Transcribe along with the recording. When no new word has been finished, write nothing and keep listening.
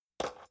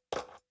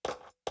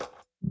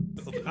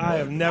I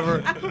have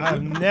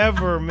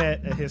never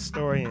met a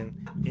historian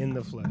in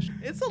the flesh.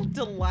 It's a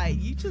delight.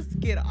 You just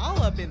get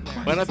all up in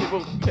there. When are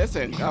people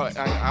pissing?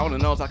 I want to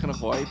know if I can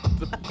avoid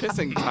the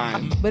pissing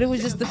time. But it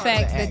was just the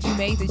fact that you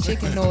made the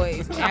chicken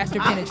noise after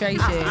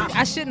penetration.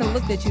 I shouldn't have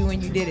looked at you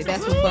when you did it.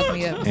 That's what fucked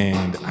me up.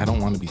 And I don't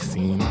want to be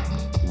seen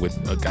with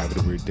a guy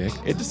with a weird dick.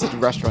 It's just a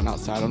restaurant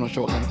outside. I'm not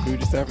sure what kind of food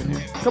you're serving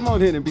here. Come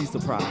on in and be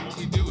surprised. What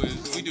we do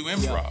is we do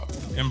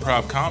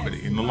improv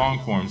comedy in the long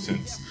form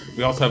sense.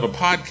 We also have a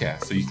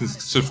podcast that you can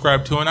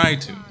subscribe to on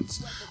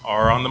iTunes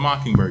or on the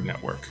Mockingbird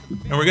Network.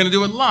 And we're going to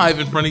do it live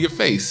in front of your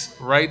face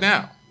right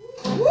now.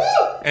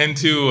 And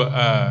to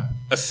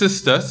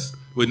assist us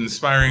with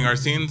inspiring our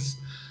scenes,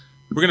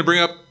 we're going to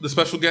bring up the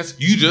special guest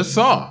you just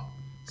saw.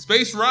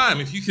 Space Rhyme,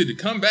 if you could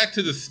come back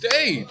to the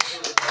stage.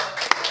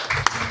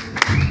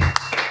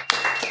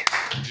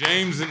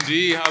 James and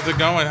D, how's it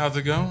going?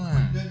 Good,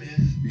 man.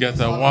 You got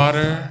that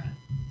water?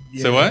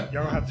 Yeah, Say what?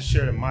 Y'all have to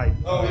share the mic.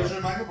 Oh, we share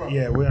the microphone?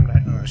 Yeah,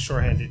 we're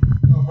short-handed.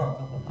 No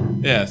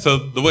problem. Yeah, so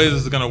the way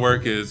this is going to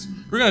work is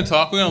we're going to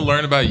talk. We're going to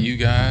learn about you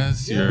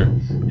guys,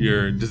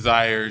 your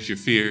desires, your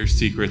fears,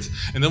 secrets,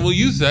 and then we'll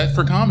use that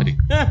for comedy.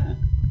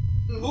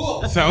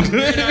 Cool. Sound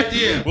good? Great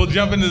idea. We'll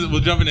jump into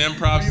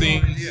improv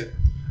scenes,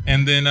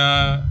 and then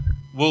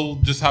we'll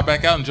just hop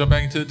back out and jump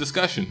back into the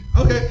discussion.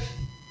 Okay.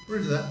 We're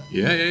into that.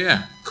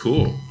 Yeah.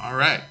 Cool. All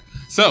right.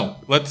 So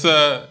let's.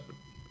 No.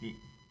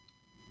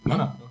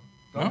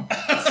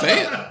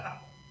 Say it.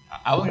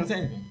 I wasn't going to say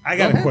anything. I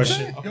got a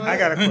question.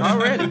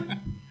 Already.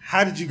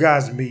 How did you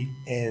guys meet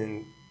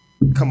and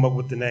come up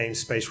with the name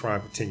Space Rhyme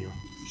Continuum?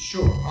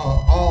 Sure.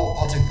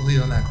 I'll take the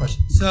lead on that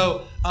question.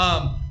 So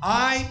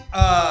I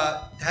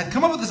had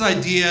come up with this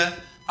idea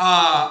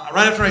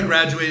right after I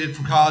graduated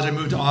from college. I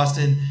moved to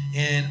Austin,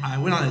 and I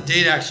went on a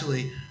date,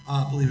 actually,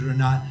 believe it or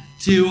not,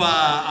 to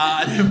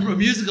a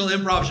musical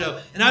improv show.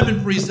 And I've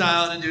been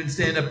freestyling and doing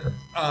stand-up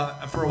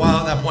for a while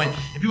at that point.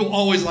 And people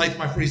always liked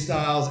my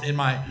freestyles and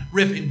my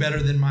riffing better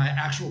than my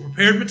actual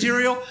prepared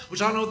material,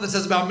 which I don't know what that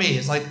says about me.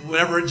 It's like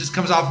whatever it just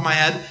comes off of my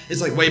head,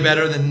 it's like way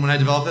better than when I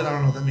develop it. I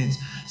don't know what that means.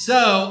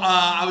 So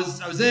I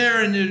was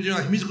there and doing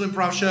like a musical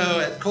improv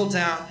show at Cold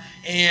Town.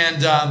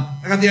 And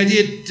I got the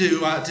idea to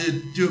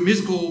do a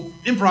musical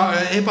improv,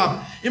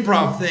 hip-hop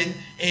improv thing.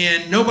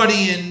 And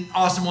nobody in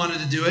Austin wanted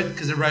to do it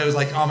because everybody was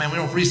like, oh man, we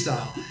don't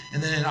freestyle.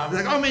 And then I'd be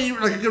like, oh man, you're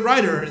like a good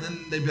writer. And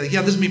then they'd be like,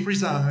 yeah, this is me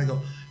freestyling. And I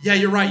go, yeah,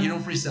 you're right, you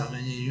don't freestyle,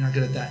 man. You're not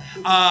good at that.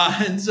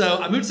 And so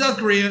I moved to South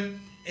Korea,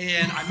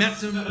 and I met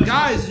some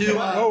guys who...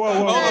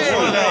 Whoa.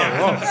 Slow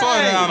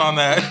down on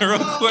that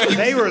real quick.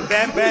 They were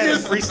that bad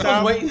at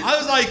freestyle? I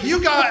was like, you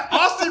got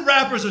Austin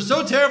rappers are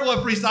so terrible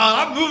at freestyle.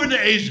 I'm moving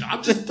to Asia. I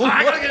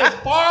gotta get as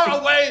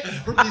far away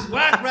from these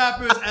whack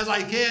rappers as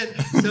I can.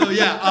 So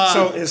yeah.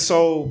 So is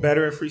Seoul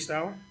better at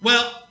freestyle?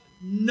 Well,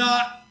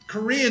 not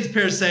Koreans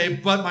per se,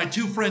 but my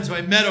two friends who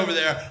I met over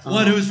there,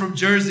 one who's from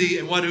Jersey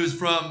and one who's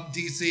from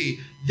DC,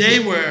 they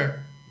were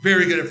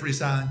very good at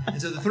freestyling.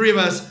 And so the three of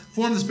us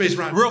formed the Space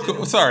Rhyme. Real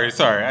quick, sorry.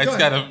 I just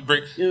gotta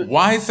break.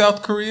 Why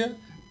South Korea?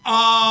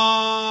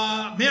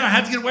 Man, I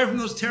had to get away from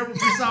those terrible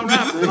freestyle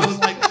rappers. I was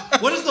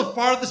like, what is the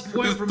farthest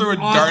point from threw a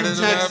dart Austin,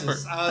 into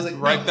Texas? that. I was like,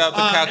 write out the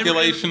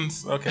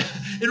calculations. Okay.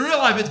 In real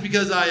life, it's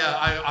because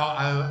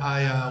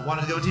I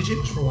wanted to go teach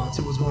English for a while,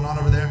 see what was going on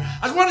over there.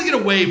 I just wanted to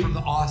get away from the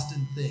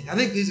Austin thing. I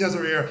think these guys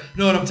over here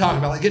know what I'm talking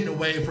about, like getting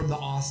away from the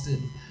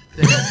Austin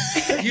thing.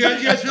 you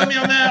guys feel me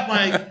on that?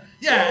 Like,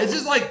 yeah, it's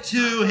just like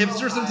too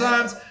hipster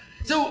sometimes.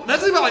 So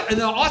that's the thing about like, and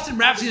the Austin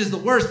rap scene is the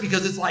worst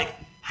because it's like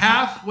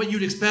half what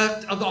you'd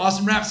expect of the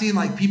Austin rap scene,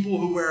 like people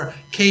who wear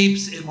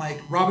capes and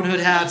like Robin Hood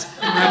hats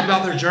and rap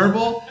about their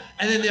gerbil.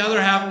 And then the other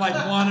half are like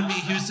wannabe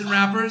Houston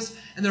rappers.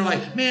 And they're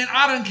like, man,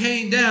 I done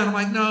came down. I'm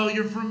like, no,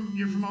 you're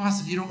from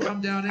Austin. You don't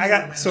come down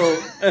anywhere, man. So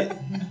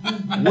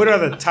what are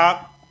the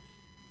top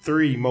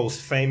 3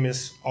 most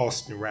famous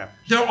Austin rappers?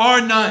 There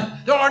are none.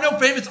 There are no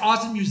famous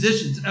Austin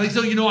musicians. Like,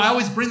 so, I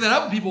always bring that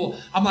up with people.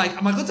 I'm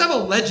like, let's have a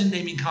legend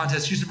naming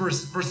contest, Houston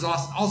versus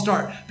Austin. I'll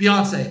start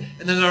Beyonce.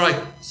 And then they're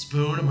like,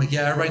 Spoon. I'm like,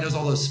 yeah, everybody knows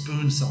all those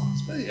Spoon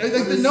songs. But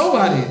like,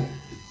 nobody.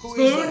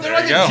 Spoon, they're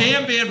like a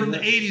jam band from the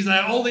 80s, and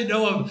I only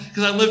know them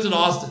because I lived in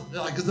Austin.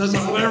 Like, because that's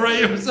like, whenever I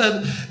ever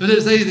said, but they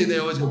say anything, they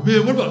always go,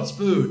 man, what about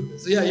Spoon?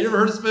 So yeah, you never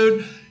heard of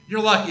Spoon?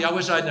 You're lucky. I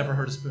wish I'd never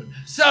heard of Spoon.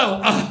 So,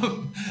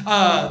 so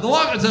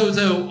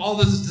all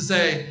this is to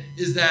say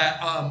is that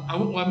I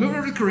moved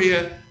over to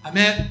Korea. I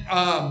met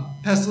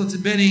Pestilence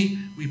and Benny.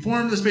 We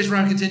formed the Space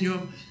Rhyme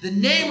Continuum. The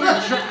name of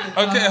the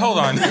okay, hold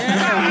on.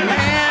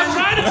 I'm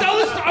trying to tell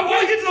this story. I want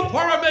to get to the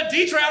part where I met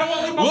D-Tray. I don't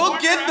want to leave my We'll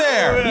get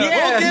there.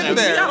 Yeah, we'll get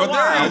there.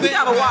 We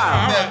got a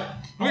while.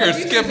 We are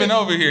skipping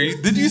over here.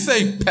 Did you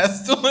say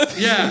Pestilence?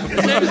 Yeah.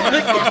 His name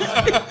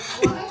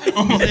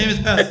is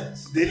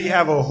Pestilence. Did he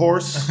have a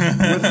horse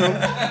with him?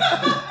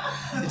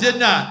 He did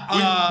not.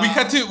 We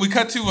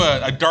cut to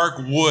a dark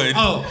wood.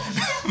 Oh.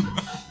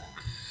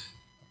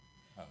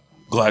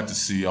 Glad to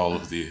see all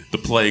of the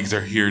plagues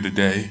are here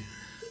today.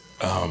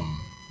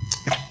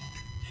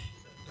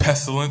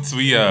 Pestilence,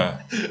 we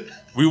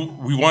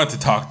wanted to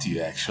talk to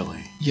you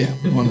actually. Yeah,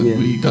 we've been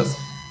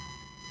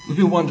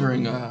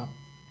wondering.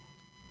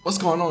 What's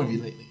going on with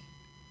you lately?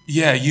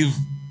 Yeah, you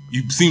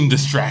seem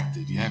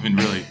distracted. You haven't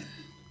really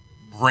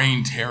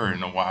rained terror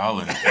in a while,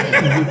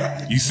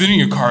 and you sit in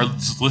your car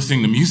just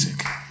listening to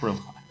music. All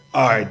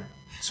right,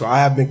 so I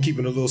have been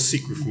keeping a little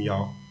secret from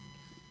y'all.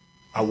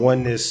 I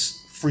won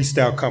this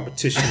freestyle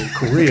competition in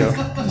Korea.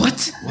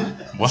 What?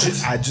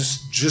 I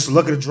just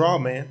look at the draw,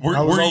 man. Were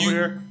I was over you-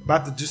 there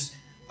about to just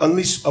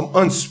unleash an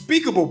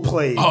unspeakable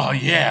play. Oh,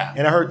 yeah.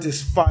 And I heard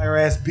this fire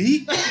ass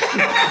beat.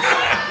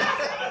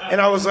 And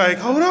I was like,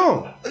 hold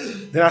on.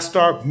 Then I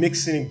start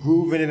mixing and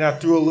grooving, and I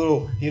threw a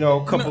little,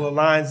 couple of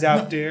lines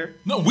out there.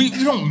 No, we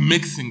don't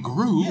mix and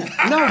groove.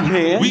 No,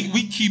 man.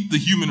 We keep the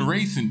human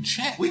race in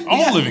check.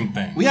 Yeah. Living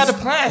things. We had a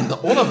plan,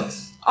 all of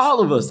us.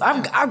 All of us.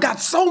 I've got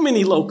so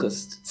many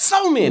locusts.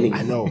 So many.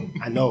 I know.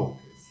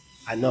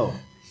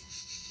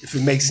 If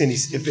it makes any,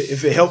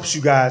 if it helps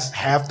you guys,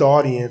 half the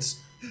audience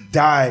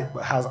died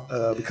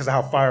because of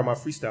how fire my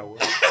freestyle was.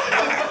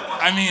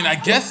 I mean, I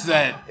guess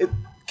that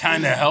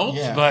kind of helps,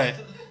 but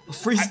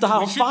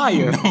Freestyle it shouldn't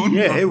fire. be known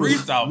Yeah, for it was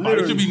freestyle fire.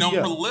 It should be known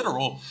literally, for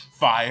literal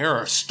fire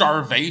or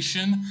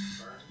starvation.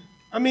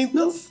 I mean,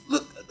 look,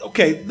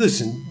 okay,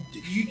 listen.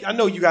 I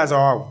know you guys are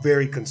all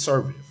very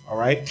conservative, all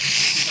right?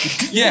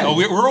 Yeah,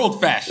 we're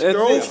old-fashioned.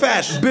 They're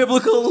old-fashioned.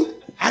 Biblical.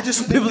 I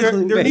just think there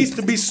Biblically needs based.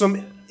 to be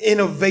some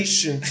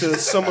innovation to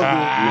some of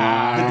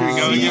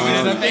the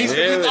diseases.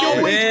 There It's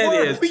always it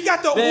worked. is. We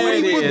got the There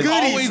it oldie but is.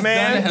 goodies, That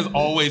man. has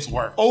always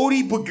worked.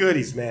 Oldie but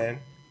goodies, man.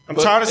 I'm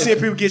tired of seeing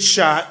people get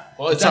shot.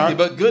 Well, exactly,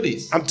 but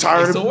goodies. I'm tired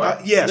They of still work.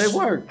 yes. They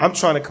work. I'm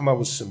trying to come up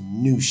with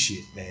some new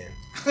shit,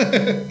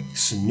 man.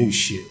 Some new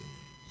shit.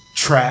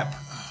 Trap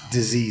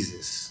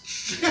diseases.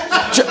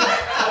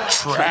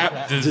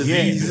 Trap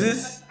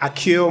diseases. I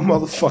kill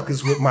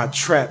motherfuckers with my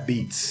trap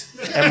beats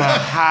and my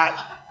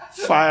hot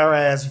fire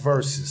ass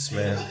verses,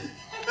 man.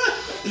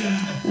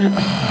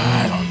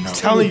 I don't know.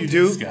 Telling you,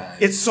 These dude, guys.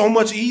 it's so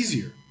much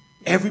easier.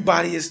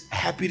 Everybody is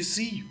happy to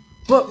see you.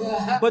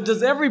 But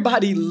does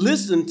everybody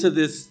listen to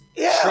this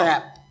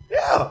trap?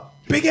 Yeah.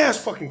 Big ass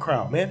fucking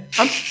crowd, man.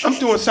 I'm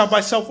doing South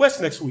by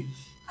Southwest next week.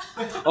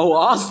 Oh,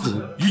 Austin.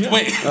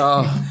 Wait,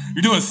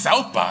 you're doing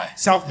South by.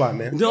 South by,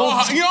 man. No.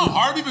 You know how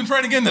hard we've been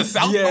trying to get into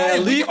South Yeah, by?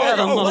 leave that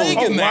alone.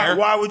 In there.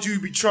 Why would you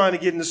be trying to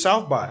get into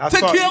South by? To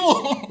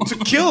kill him. To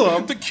kill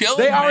them. To kill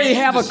They him, already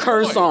man. have a Destroy.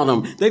 curse on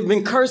them. They've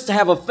been cursed to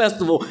have a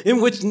festival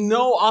in which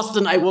no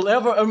Austinite will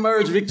ever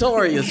emerge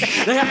victorious.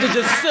 They have to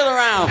just sit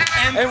around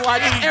and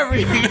watch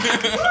every.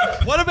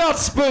 What about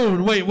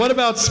Spoon? Wait, what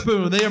about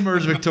Spoon? They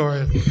emerged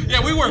victorious.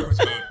 Yeah, we work with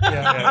Spoon.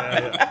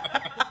 Yeah.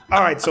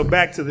 All right, so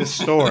back to this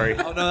story. Oh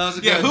no, that was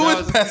a good. Yeah, who that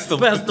is was a-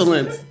 Pestilence?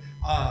 Pestilence?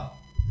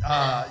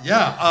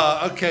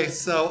 Okay.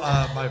 So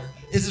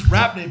is his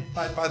rap name?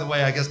 By the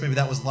way, I guess maybe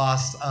that was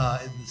lost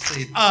in the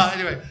scene.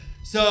 Anyway,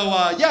 so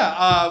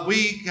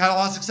we had a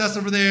lot of success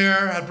over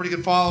there. Had a pretty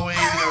good following.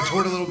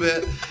 Toured a little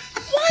bit.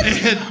 What?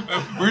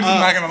 We're just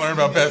not going to learn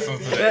about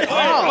Pestilence today.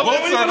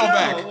 We'll circle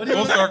back.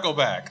 We'll circle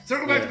back.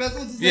 Circle back to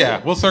Pestilence.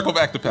 Yeah, we'll circle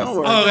back to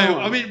Pestilence. Okay.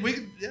 I mean, we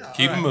could. Yeah.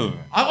 Keep all it right. moving.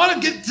 I want to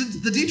get to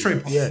the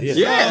D-Trade part. Yeah.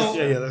 Yes.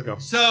 Let's go.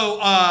 So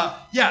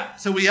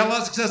so we had a lot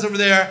of success over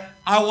there.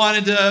 I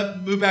wanted to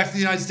move back to the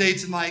United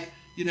States and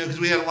because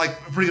we had a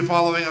pretty good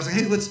following. I was like,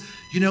 hey, let's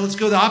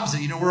go the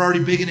opposite. We're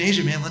already big in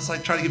Asia, man. Let's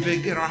try to get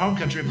big in our home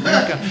country of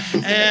America.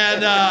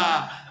 And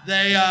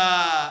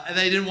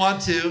they didn't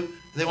want to.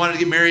 They wanted to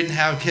get married and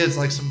have kids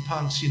like some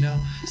punks,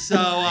 So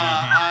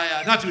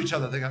I not to each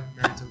other. They got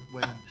married to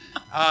women.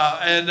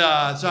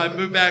 So I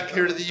moved back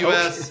here to the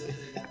U.S.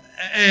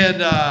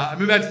 And I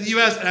moved back to the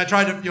U.S. and I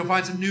tried to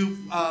find some new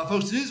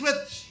folks to do this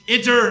with.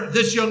 Enter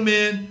this young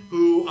man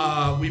who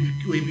we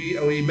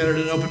met at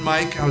an open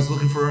mic. I was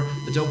looking for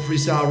a dope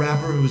freestyle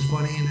rapper who was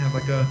funny and have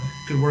a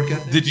good work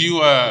ethic. Did you,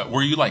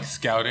 were you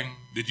scouting?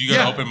 Did you go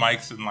to open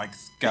mics and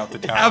scout the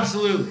town?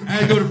 Absolutely. I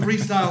had to go to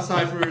freestyle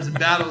ciphers and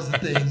battles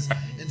and things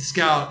and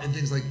scout and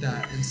things like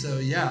that. And so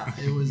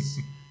it was.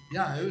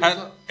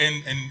 How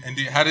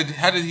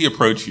did he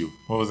approach you?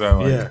 What was that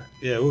like?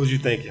 Yeah. What was you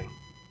thinking?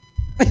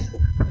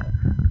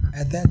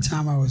 At that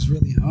time, I was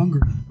really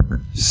hungry.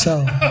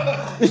 So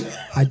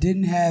I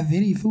didn't have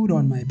any food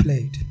on my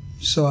plate.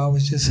 So I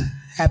was just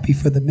happy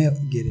for the meal.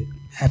 Get it?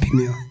 Happy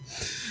meal.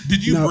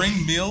 Did you No.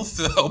 bring meals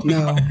to open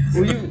No. I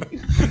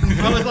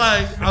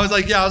was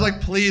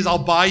like, please,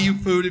 I'll buy you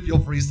food if you'll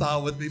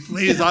freestyle with me.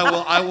 Please,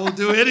 I will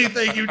do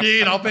anything you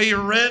need. I'll pay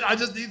your rent. I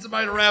just need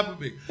somebody to rap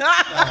with me.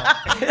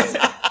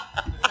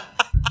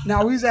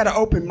 Now, we was at an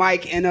open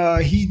mic, and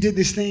he did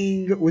this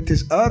thing with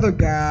this other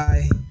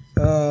guy.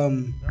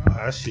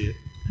 Shit.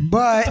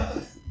 But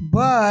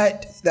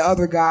the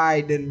other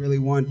guy didn't really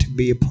want to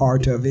be a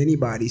part of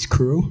anybody's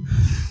crew.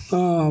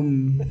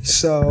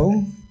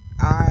 So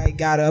I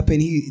got up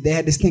and they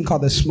had this thing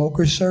called the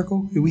Smoker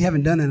Circle. We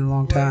haven't done it in a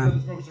long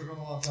time.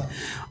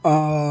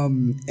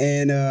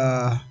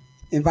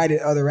 Invited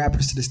other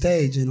rappers to the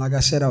stage, and like I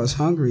said, I was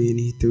hungry, and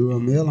he threw a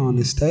meal on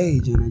the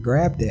stage, and I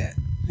grabbed that,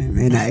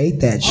 and I ate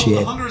that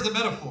shit. Hunger is a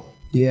metaphor.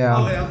 Yeah.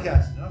 Okay, I'm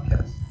catching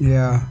it.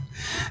 Yeah.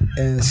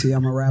 And see,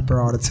 I'm a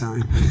rapper all the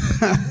time.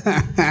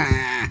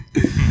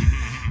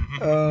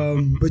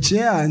 But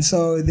yeah, and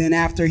so then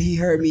after he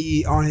heard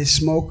me on his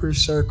smoker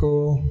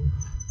circle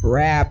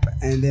rap,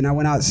 and then I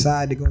went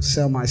outside to go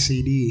sell my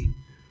CD.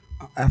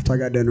 After I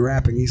got done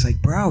rapping, he's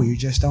like, bro, you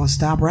just don't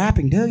stop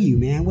rapping, do you,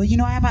 man? Well,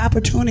 I have an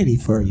opportunity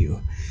for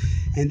you.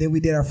 And then we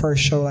did our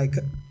first show like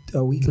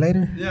a week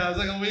later. Yeah, it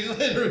was like a week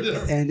later.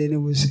 And then it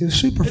was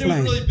super And it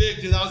flame. was really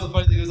big, dude. That was the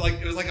funny thing. It was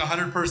like a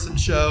 100-person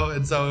show,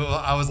 and so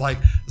I was like,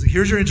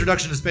 "Here's your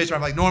introduction to Space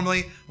Rhyme." Like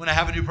normally, when I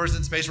have a new person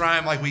in Space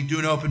Rhyme, like we do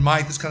an open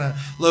mic that's kind of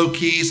low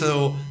key,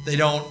 so they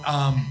don't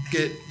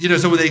get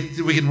so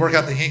we can work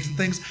out the hints and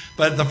things.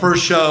 But the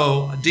first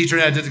show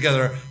Dietrich and I did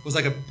together was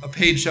like a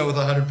paid show with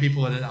 100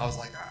 people in it. I was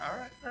like, all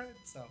right.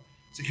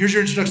 So here's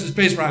your introduction to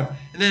Space Rhyme.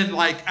 And then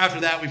like after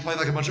that, we played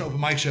like a bunch of open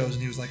mic shows,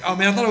 and he was like, "Oh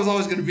man, I thought it was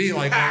always going to be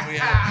like when we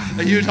had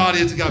a huge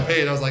audience and got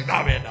paid." I was like,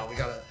 "Nah, man, no, we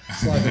gotta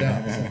slide it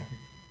out." So.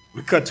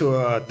 We cut to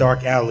a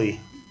dark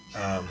alley.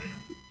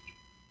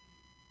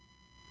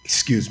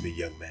 Excuse me,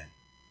 young man.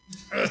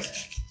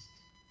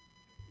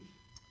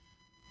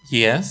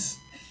 Yes.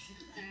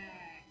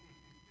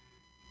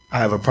 I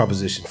have a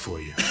proposition for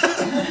you.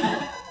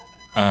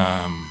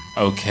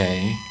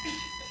 Okay.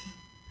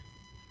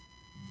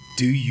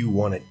 Do you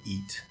want to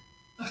eat?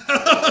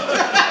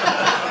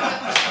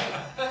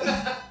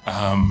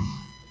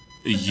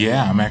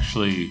 Yeah, I'm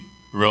actually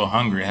real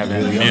hungry. I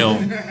haven't had a meal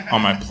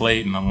on my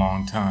plate in a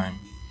long time.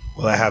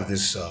 Well, I have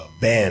this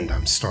band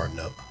I'm starting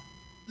up.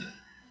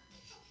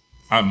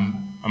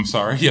 I'm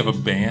sorry, you have a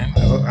band?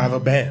 I have a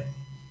band.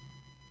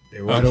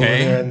 They're right over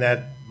there in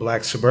that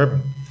black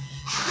Suburban.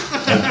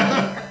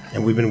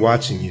 And we've been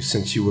watching you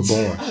since you were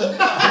born.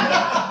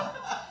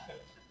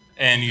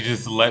 And you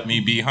just let me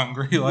be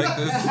hungry like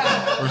this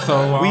for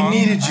so long? We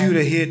needed you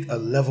to hit a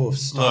level of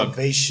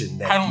starvation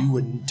that you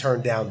wouldn't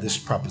turn down this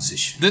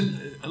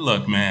proposition.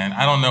 Look, man,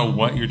 I don't know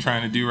what you're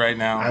trying to do right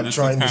now. I'm this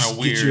trying is to kind of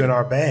weird. get you in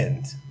our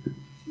band.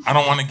 I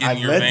don't want to get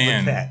in your led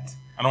van. with that.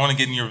 I don't want to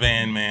get in your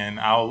van, man.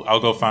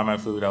 I'll go find my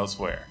food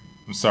elsewhere.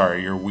 I'm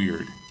sorry, you're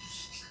weird.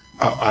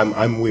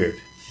 I'm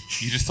weird.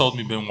 You just told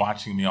me you've been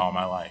watching me all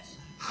my life,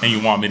 and you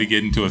want me to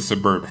get into a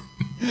Suburban.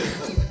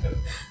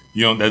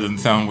 That doesn't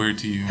sound weird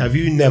to you? Have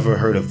you never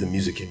heard of the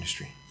music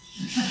industry?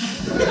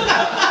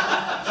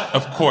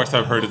 Of course,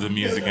 I've heard of the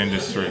music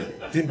industry.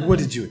 Then what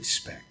did you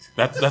expect?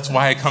 That's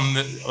why I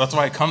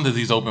come to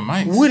these open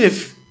mics. What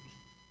if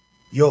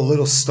your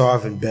little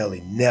starving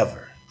belly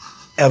never,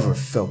 ever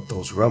felt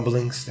those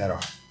rumblings that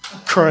are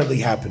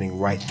currently happening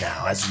right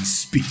now as we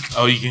speak?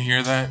 Oh, you can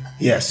hear that?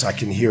 Yes, I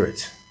can hear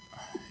it.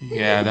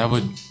 Yeah, that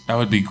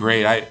would be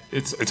great.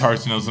 It's hard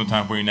to know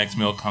sometimes where your next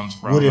meal comes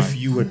from. What if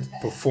you would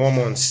perform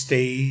on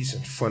stage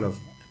in front of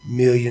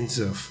millions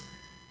of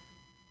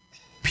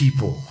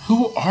people?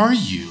 Who are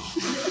you?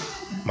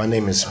 My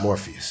name is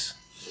Morpheus.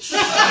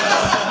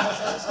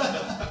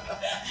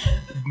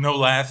 No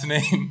last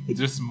name,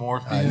 just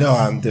Morpheus. No,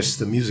 I'm just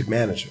the music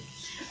manager.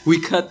 We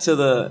cut to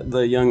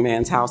the young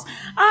man's house.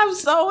 I'm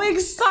so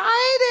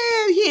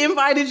excited. He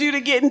invited you to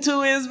get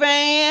into his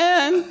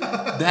van.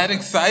 That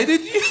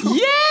excited you?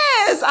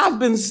 Yes, I've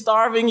been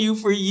starving you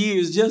for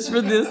years just for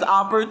this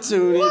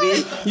opportunity.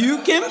 What? You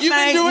can You've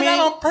thank been doing me. that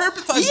on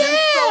purpose. I've been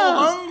so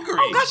hungry.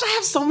 Oh gosh, I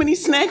have so many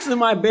snacks in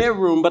my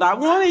bedroom, but I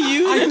wanted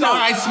you to I know. thought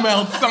I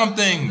smelled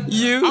something.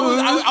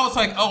 I was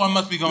like, oh, I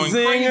must be going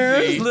Zingers,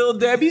 crazy. Little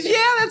Debbie's.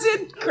 Yeah, that's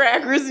it.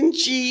 Crackers and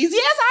cheese.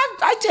 Yes,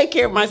 I take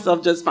care of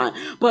myself just fine.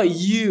 But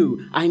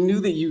I knew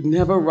that you'd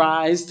never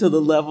rise to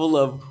the level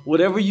of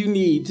whatever you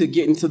need to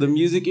get into the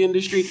music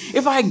industry.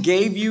 If I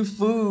gave you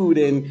food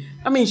and,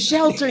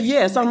 shelter,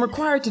 yes, I'm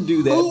required to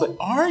do that. Who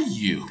are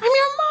you? I'm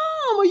your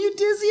mom. Are you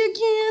dizzy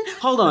again?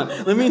 Hold on.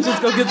 Let me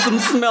just go get some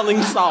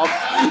smelling salts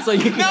so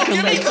you can come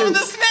give back me some of to-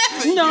 the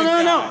snacks.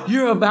 No.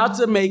 You're about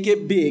to make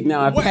it big.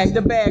 Now, I packed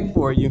a bag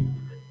for you.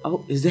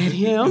 Oh, is that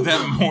him? Is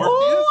that Morpheus?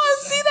 Oh, I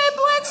see that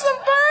black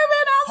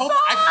Suburban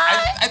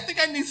outside. I think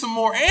I need some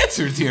more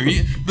answers here.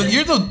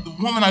 You're the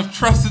woman I've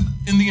trusted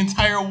in the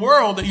entire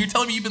world, and you're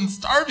telling me you've been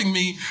starving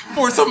me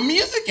for some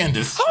music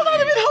industry. Hold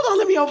on.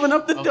 Let me open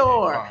up the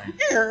door.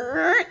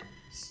 Fine.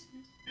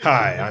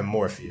 Hi, I'm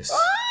Morpheus.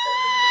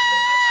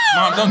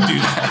 Mom, don't do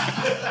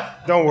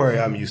that. Don't worry,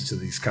 I'm used to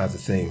these kinds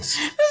of things.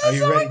 Are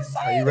you ready?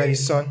 Are you ready,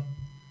 son?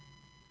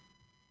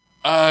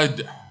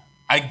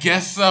 I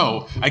guess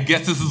so. I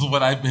guess this is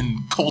what I've been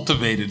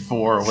cultivated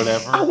for, or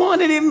whatever. I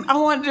wanted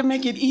to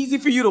make it easy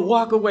for you to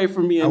walk away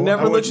from me and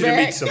never I look want you to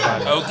back. meet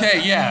somebody.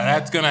 Okay, yeah,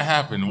 that's gonna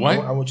happen. What?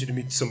 I want you to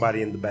meet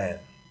somebody in the band.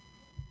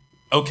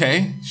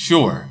 Okay,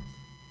 sure.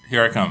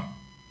 Here I come.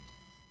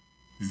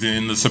 Is it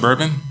in the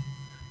Suburban?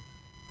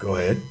 Go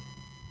ahead.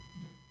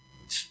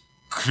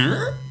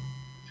 Sure.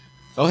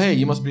 Oh, hey,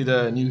 you must be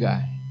the new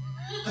guy.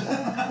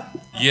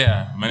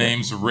 Yeah, my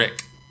name's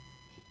Rick.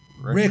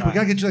 Rick, we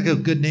gotta get you like a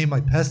good name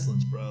like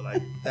Pestilence, bro.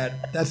 Like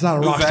that's not a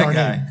Who's rock that star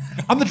guy? name.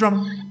 I'm the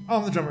drummer. Oh,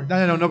 I'm the drummer.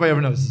 No, nobody ever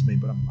notices me,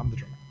 but I'm the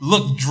drummer.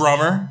 Look,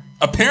 drummer,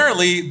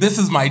 apparently this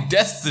is my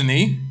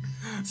destiny.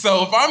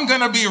 So if I'm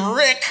gonna be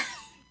Rick,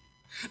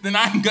 then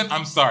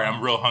I'm sorry,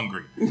 I'm real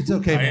hungry. It's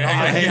okay,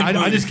 man.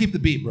 I just keep the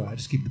beat, bro. I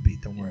just keep the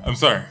beat. Don't worry. I'm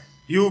sorry.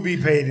 You'll be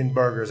paid in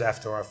burgers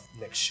after our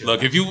next show.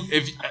 Look, if you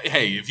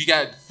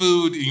got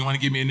food and you want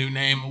to give me a new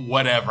name,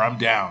 whatever, I'm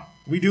down.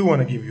 We do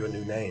want to give you a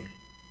new name.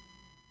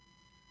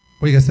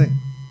 What do you guys think?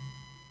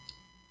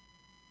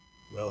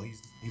 Well,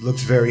 he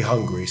looks very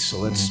hungry, so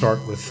let's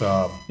start with...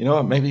 You know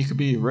what? Maybe he could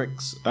be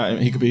Rick's.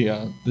 He could be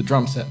the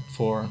drum set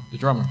for the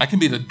drummer. I can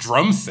be the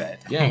drum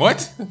set. Yeah.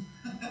 What?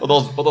 All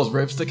those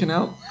ribs sticking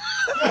out.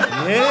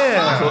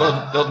 Yeah.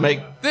 So they'll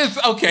make This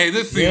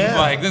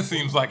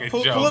seems like a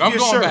Pull joke. up I'm your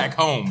going shirt. back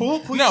home. Pull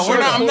no, your we're shirt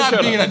not. up. I'm not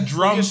Pull your being shirt a up.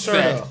 drum Pull your shirt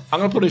set up. I'm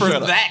gonna put his for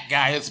shirt up. that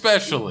guy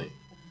especially.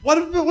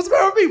 What's the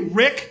matter with me,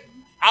 Rick?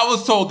 I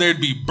was told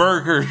there'd be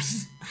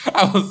burgers.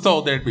 I was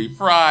told thereuld be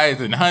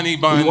fries and honey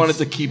buns. We wanted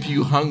to keep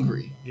you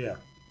hungry. Yeah.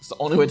 It's the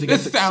only way to get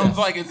This sounds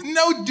like it's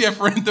no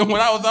different than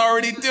what I was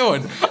already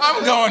doing.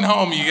 I'm going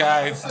home, you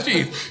guys.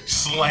 Jeez.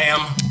 Slam.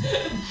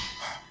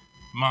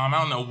 Mom, I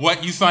don't know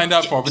what you signed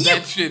up for, but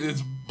that shit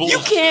is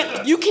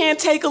bullshit. You can't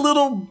take a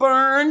little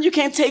burn. You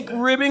can't take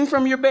ribbing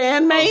from your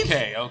bandmates.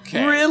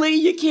 Okay. Really?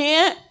 You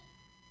can't?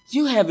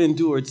 You have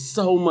endured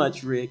so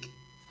much, Rick.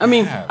 I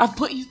mean, I've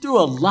put you through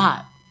a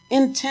lot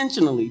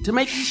intentionally to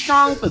make you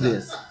strong for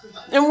this.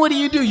 And what do?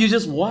 You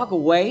just walk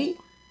away?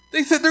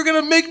 They said they're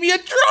gonna make me a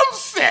drum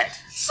set.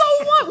 So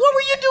what? What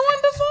were you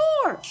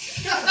doing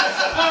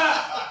before?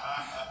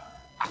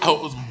 I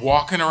was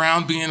walking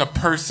around being a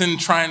person,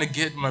 trying to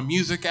get my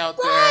music out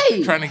there,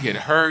 Right. trying to get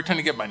heard, trying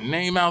to get my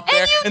name out And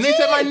there. you And they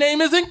said did. my name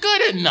isn't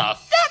good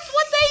enough. That's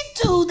what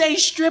they do. They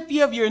strip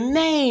you of your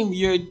name,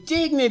 your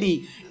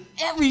dignity,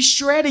 every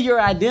shred of your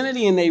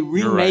identity, and they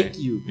remake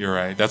you. You're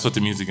right. That's what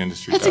the music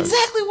industry That's does.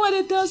 exactly what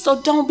it does.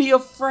 So don't be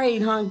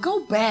afraid, hon.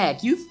 Go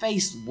back. You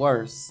faced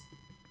worse.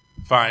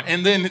 Fine.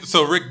 And then,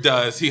 so Rick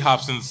does, he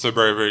hops in the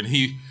Suburban and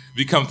he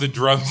becomes the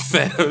drum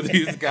set of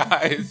these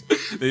guys.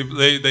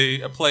 They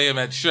play him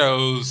at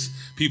shows.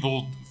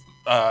 People,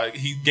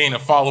 he gained a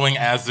following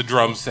as the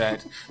drum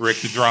set, Rick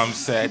the drum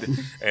set. And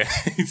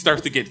he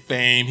starts to get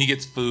fame. He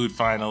gets food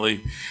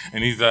finally.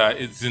 And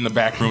it's in the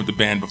back room with the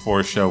band before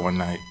a show one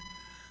night.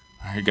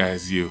 All right,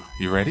 guys, you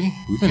ready?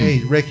 Hey,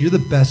 Rick, you're the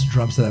best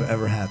drum set I've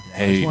ever had. I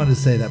Hey. just wanted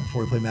to say that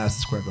before we play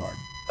Madison Square Garden.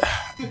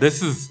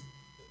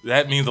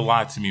 That means a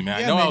lot to me, man. I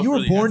Yeah, know I man, was you were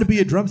really born to be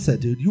a drum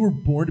set, dude. You were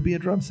born to be a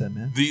drum set,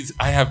 man.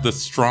 I have the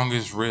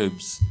strongest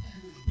ribs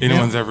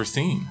anyone's ever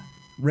seen.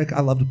 Rick,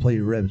 I love to play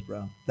your ribs,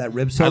 bro. That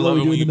rib I solo love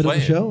we it do when in the you middle of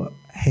the play show.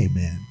 Hey,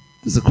 man,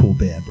 this is a cool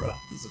band, bro.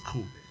 This is a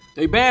cool band.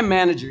 Hey, band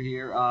manager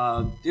here.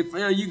 If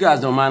you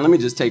guys don't mind, let me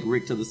just take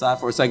Rick to the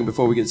side for a second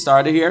before we get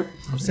started here.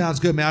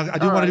 Sounds good, man. I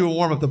do want to do a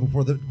warm up though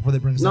before they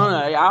bring us No, on.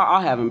 I'll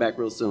have him back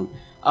real soon.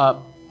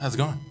 How's it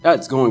going?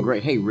 It's going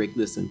great. Hey, Rick,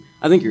 listen.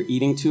 I think you're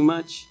eating too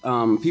much.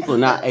 People are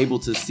not able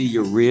to see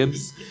your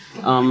ribs.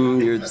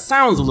 Your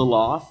sound's a little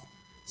off.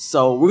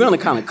 So we're going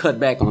to kind of cut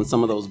back on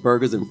some of those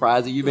burgers and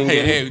fries that you've been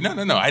getting.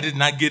 Hey, no. I did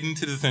not get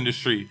into this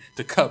industry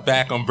to cut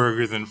back on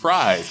burgers and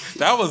fries.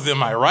 That was in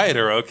my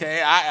writer,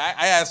 okay?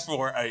 I asked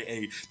for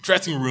a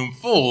dressing room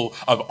full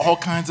of all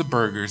kinds of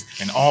burgers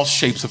and all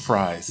shapes of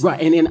fries.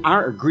 Right, and in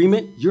our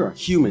agreement, you're a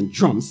human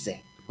drum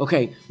set.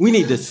 Okay? We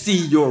need to see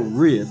your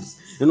ribs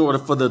in order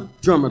for the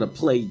drummer to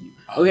play you.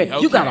 Okay?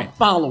 You got a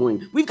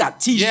following. We've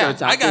got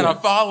T-shirts out I got there. a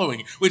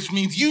following, which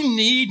means you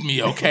need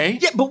me, okay?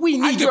 Yeah, but we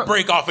need I can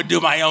break off and do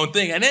my own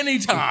thing at any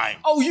time.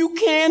 Oh, you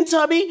can,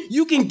 Tubby?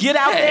 You can get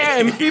out there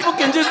and people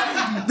can just...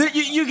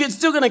 You can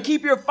still gonna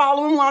keep your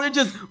following while they're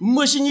just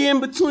mushing you in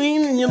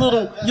between and your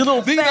little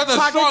These fat are the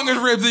pockets?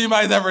 strongest ribs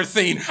anybody's ever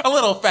seen. A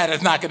little fat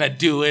is not gonna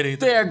do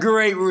anything. They're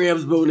great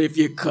ribs, but if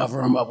you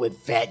cover them up with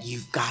fat,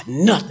 you've got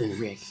nothing,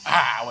 Rick.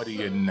 What do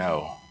you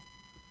know?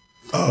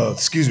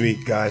 Excuse me,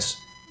 guys.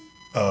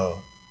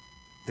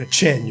 They're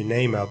chanting your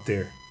name out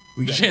there.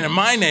 You're chanting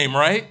my name,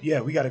 right?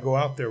 Yeah, we got to go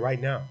out there right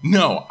now.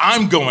 No,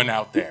 I'm going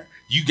out there.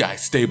 You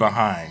guys stay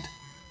behind.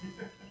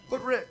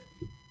 But Rick,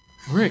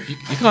 you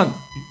can't.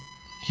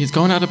 He's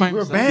going out of by We're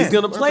a himself. band. He's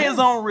gonna play his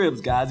own ribs,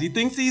 guys. He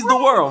thinks he's the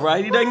world,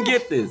 right? He doesn't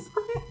get this.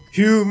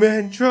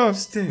 Human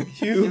drumstick.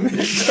 Human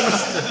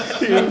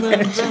drumstick.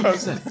 Human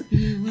drumstick.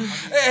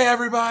 Hey,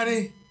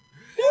 everybody.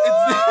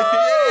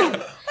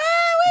 It's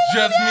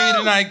just me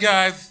tonight,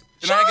 guys.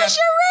 And Show us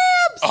your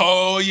ribs!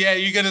 Oh, yeah,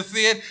 you gonna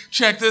see it?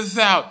 Check this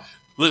out.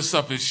 Lifts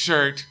up his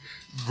shirt.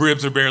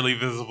 Ribs are barely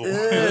visible.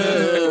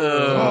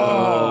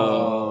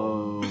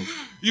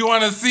 You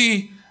want to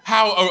see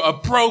how a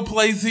pro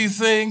plays these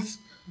things?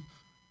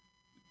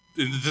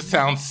 It just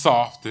sounds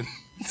soft and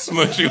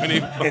smushy when he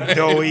plays. And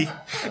doughy.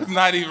 It's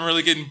not even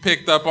really getting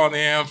picked up on the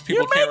amps.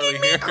 People You're can't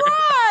making really me hear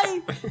cry!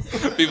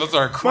 it. People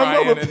start My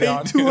crying. mama and paid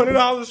on.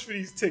 $200 for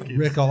these tickets.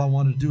 Rick, all I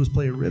wanted to do was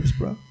play your ribs,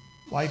 bro.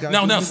 Why you got?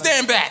 No,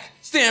 stand back.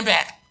 Stand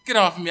back. Get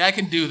off of me. I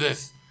can do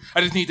this.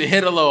 I just need to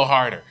hit a little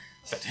harder.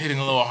 Start hitting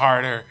a little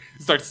harder.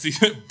 Start to see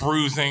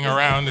bruising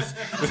around this.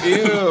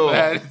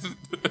 Ew.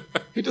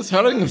 He's just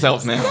hurting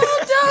himself now.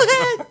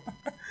 Don't do it!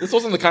 This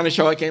wasn't the kind of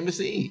show I came to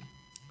see.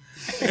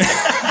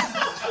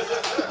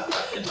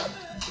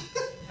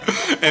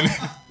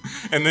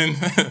 And then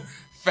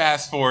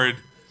fast forward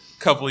a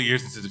couple of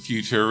years into the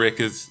future, Rick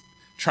is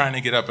trying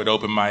to get up at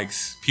open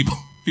mics.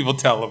 People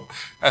tell him,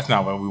 that's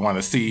not what we want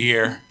to see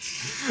here.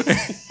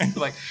 And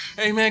like,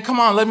 hey man, come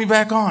on, let me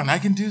back on. I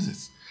can do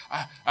this.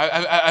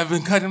 I've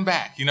been cutting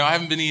back. You know, I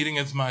haven't been eating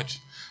as much.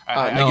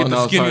 I get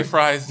the skinny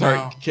fries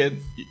now. Sorry,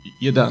 kid,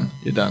 you're done.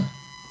 You're done.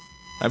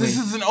 This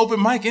is an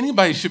open mic.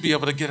 Anybody should be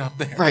able to get up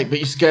there. Right, but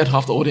you scared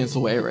half the audience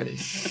away already.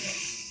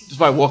 Just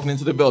by walking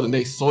into the building,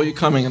 they saw you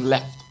coming and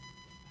left.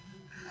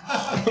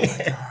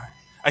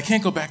 I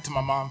can't go back to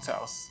my mom's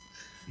house.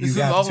 You This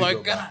is have all to I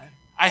go got. back.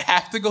 I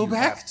have to go You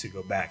back? have to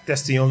go back.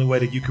 That's the only way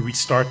that you can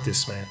restart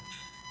this, man.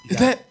 Is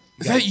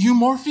that you,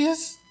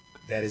 Morpheus?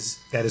 That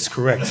is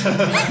correct.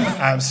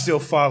 I'm still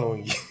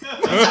following you.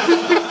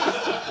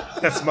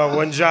 That's my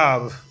one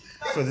job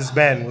for this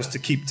band, was to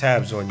keep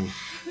tabs on you.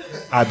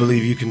 I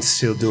believe you can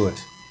still do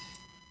it.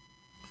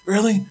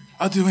 Really?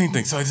 I'll do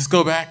anything. So I just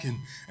go back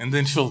and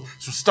then she'll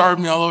starve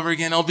me all over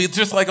again. It'll be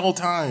just like old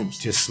times.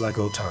 Just like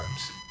old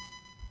times.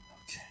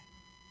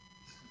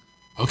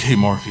 Okay,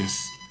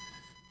 Morpheus.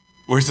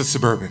 Where's the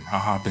Suburban? I'll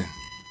hop in.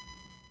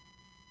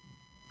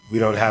 We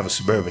don't have a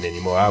Suburban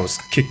anymore. I was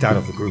kicked out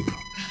of the group.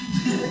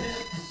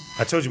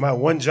 I told you my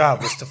one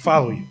job was to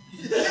follow you.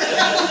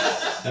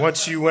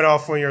 Once you went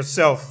off on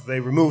yourself, they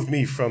removed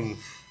me from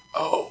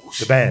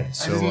the band.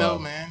 So, I didn't know,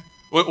 man.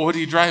 What are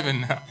you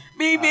driving now?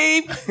 Beep,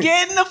 beep.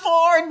 Get in the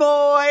Ford,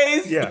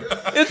 boys. Yeah.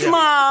 It's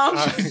Mom.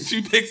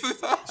 She picks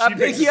us up. I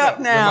pick you up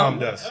now. Your mom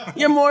does.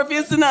 You're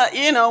Morpheus,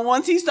 and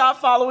once he stopped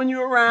following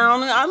you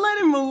around, I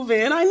let him move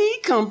in. I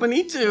need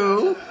company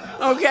too.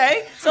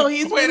 Okay, so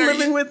he's been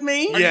living with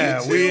me.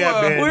 Yeah, we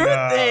have been. We're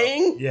a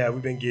thing. Yeah,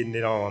 we've been getting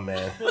it on,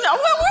 man. We're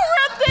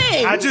a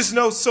thing. I just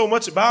know so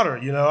much about her.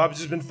 You know, I've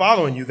just been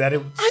following you that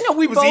it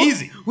was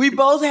easy. We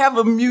both have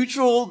a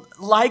mutual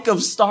like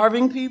of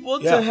starving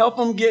people Yeah. to help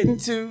them get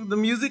into the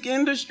music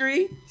industry.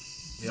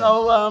 Yeah.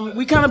 So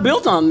we kind of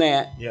built on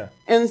that. Yeah.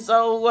 And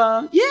so so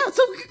go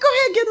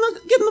ahead,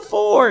 get in the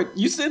Ford.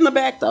 You sit in the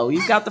back though.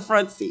 He's got the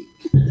front seat.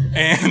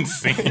 And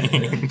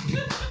scene.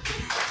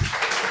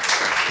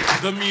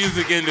 The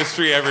music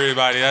industry,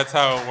 everybody. That's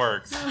how it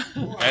works.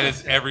 That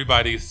is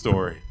everybody's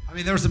story. I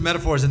mean, there were some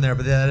metaphors in there,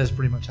 but that is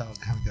pretty much how it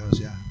kind of goes,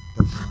 yeah.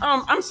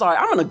 I'm sorry.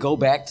 I'm going to go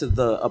back to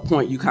a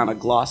point you kind of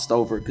glossed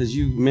over because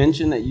you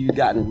mentioned that you'd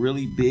gotten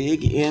really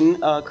big in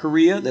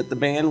Korea, that the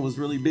band was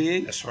really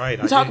big. That's right.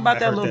 Can we talk about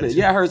that a little bit?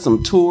 Yeah, I heard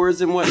some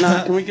tours and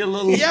whatnot. Can we get a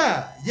little?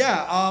 Yeah.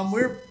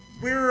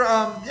 We were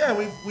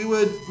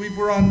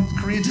on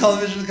Korean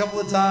television a couple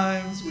of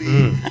times. We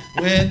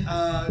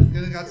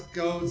got to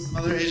go to some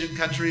other Asian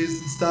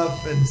countries and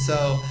stuff, and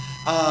so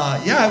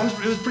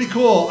it was pretty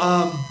cool.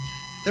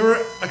 There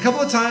were a couple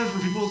of times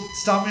where people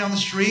stopped me on the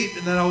street,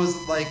 and then I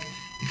was like,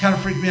 it kind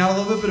of freaked me out a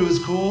little bit, but it was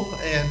cool,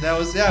 and that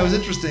was it was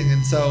interesting,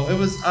 and so it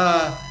was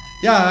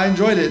I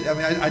enjoyed it. I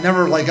mean, I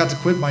never got to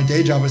quit my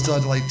day job. I still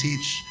had to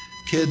teach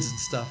kids and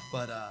stuff,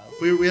 but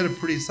we had a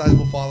pretty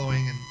sizable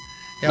following, and.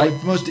 Yeah,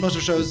 most of the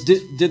shows.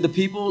 Did the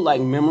people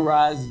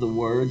memorize the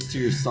words to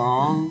your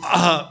songs?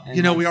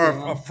 We are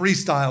a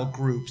freestyle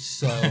group,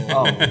 so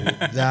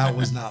that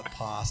was not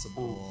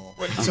possible.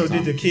 So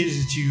did the kids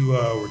that you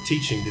were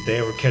teaching, did they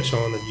ever catch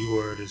on that you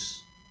were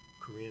this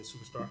Korean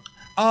superstar?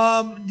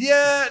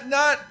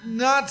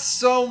 Not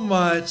so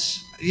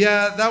much.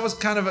 Yeah, that was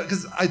kind of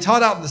because I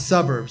taught out in the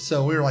suburbs,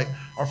 so we were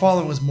our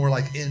following was more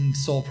in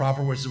Seoul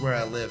proper, which is where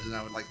I lived, and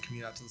I would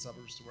commute out to the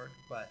suburbs to work,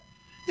 but.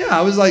 Yeah,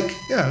 I was it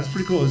was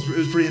pretty cool. It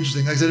was pretty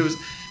interesting. Like I said, it was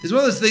one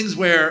of those things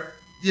where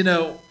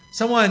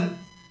someone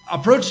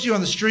approached you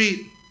on the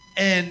street,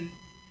 and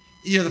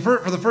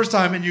for the first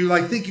time, and you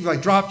think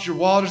you've dropped your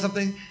wallet or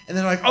something, and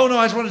they're like, "Oh no,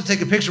 I just wanted to take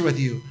a picture with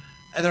you,"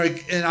 and they're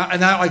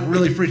and that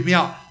really freaked me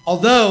out.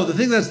 Although the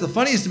thing that's the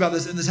funniest about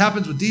this, and this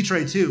happens with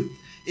D-Tray too,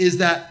 is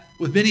that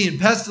with Benny and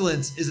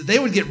Pestilence, is that they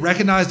would get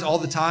recognized all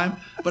the time,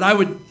 but I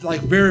would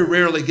very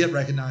rarely get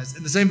recognized.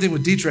 And the same thing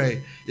with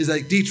D-Tray is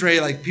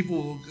D-Tray, people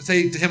will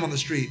say to him on the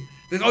street,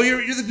 "Oh,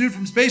 you're the dude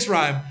from Space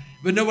Rhyme,"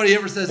 but nobody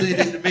ever says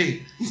anything to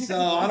me. So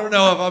I don't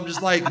know if I'm just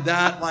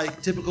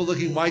that typical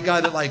looking white guy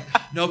that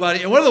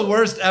nobody. And one of the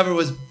worst ever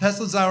was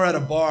Pestilence and I were at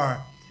a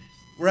bar.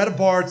 We're at a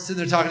bar sitting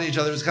there talking to each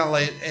other. It was kind of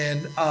late,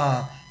 and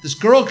this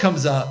girl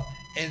comes up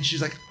and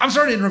she's like, "I'm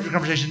sorry to interrupt your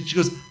conversation." She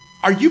goes,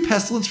 "Are you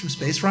Pestilence from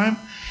Space Rhyme?"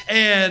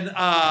 And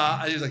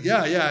he was like,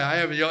 yeah, I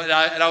am.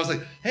 And I was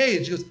like, "Hey,"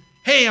 and she goes,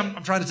 "Hey,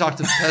 I'm trying to talk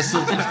to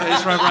Pestilence from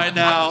Space Rhyme right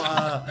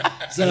now."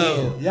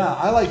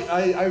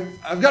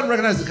 I've gotten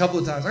recognized a couple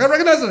of times. I got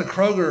recognized at a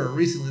Kroger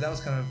recently. That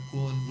was kind of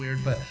cool and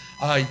weird. But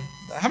how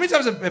many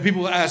times have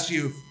people asked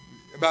you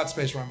about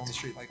Space Rhyme on the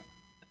street? I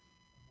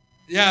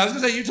was gonna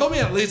say you told me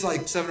at least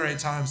 7 or 8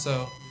 times.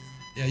 So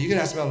yeah, you get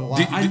asked about it a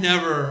lot. I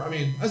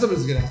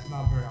sometimes get asked,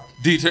 not very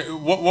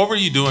often. What were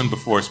you doing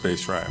before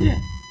Space Rhyme? Yeah.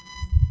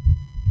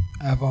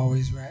 I've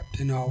always rapped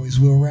and always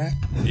will rap.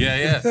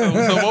 Yeah. So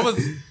what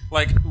was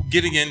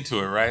getting into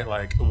it, right?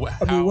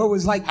 What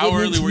was how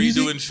early were you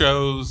doing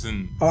shows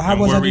and where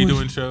were you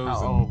doing shows?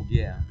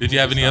 Yeah. Did you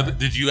have any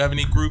Did you have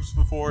any groups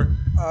before?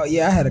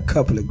 Yeah, I had a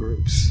couple of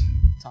groups.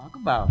 Talk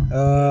about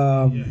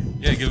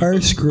it. Give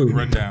first us a group.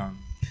 Rundown.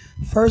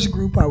 First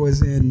group I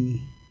was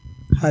in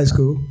high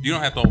school. You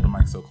don't have to hold the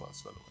mic so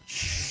close, by the way.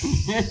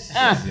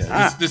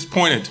 Yeah, just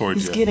point it towards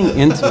He's you. getting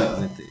intimate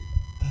with it.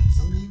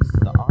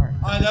 The art.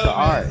 I know, the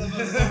art.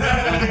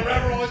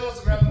 Rapper always wants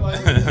to rap the mic.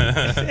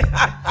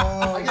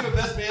 I give a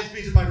best man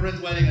speech at my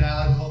friend's wedding, and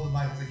I always hold the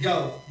mic. It's like,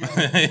 yo.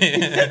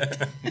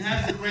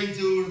 That's a great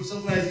dude. I'm so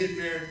glad he's getting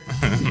married.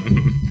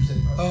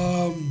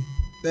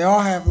 They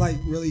all have like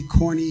really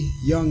corny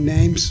young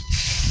names,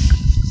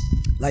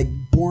 like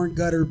Born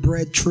Gutter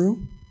Bred True,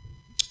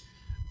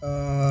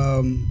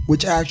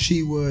 which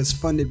actually was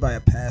funded by a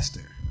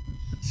pastor.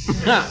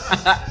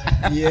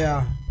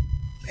 Yeah,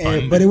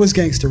 but it was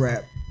gangster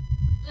rap.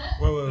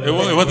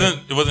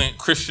 It wasn't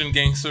Christian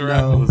gangster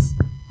rap. No. It was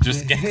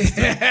just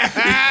gangster.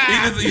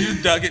 he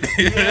just dug it.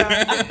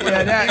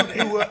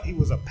 He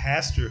was a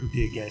pastor who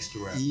did gangster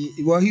rap.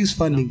 He was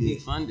funding He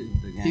it.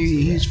 funded the gangster.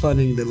 He's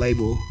funding the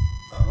label.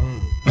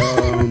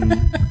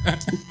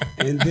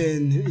 And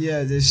then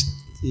there's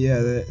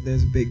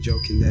a big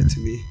joke in that to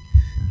me.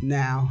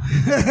 Now,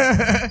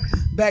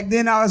 back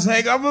then I was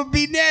like, I'm gonna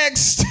be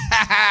next.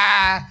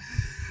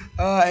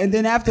 And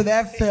then after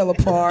that fell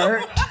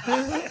apart,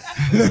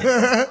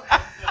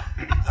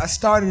 I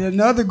started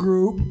another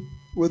group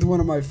with one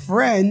of my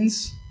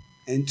friends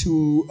and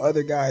two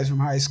other guys from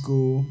high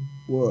school.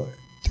 Well,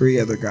 three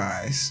other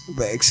guys,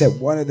 but except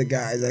one of the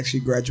guys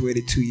actually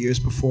graduated 2 years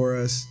before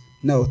us.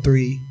 No,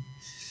 3.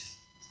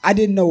 I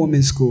didn't know him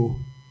in school.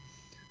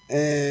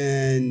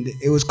 And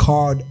it was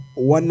called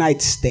One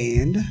Night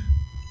Stand.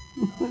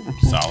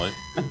 Solid.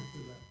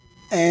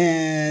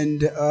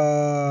 And,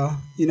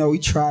 we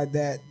tried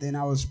that. Then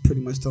I was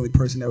pretty much the only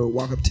person that would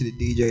walk up to the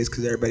DJs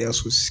because everybody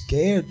else was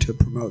scared to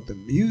promote the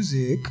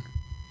music.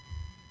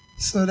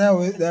 So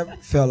that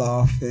fell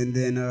off. And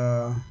then...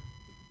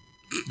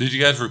 Did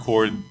you guys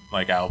record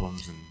like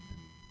albums and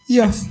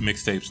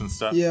mixtapes and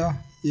stuff? Yeah.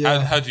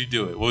 How'd you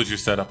do it? What was your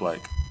setup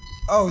like?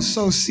 Oh,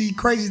 so see,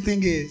 crazy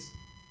thing is,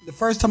 the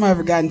first time I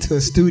ever got into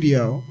a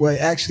studio, well,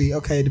 actually,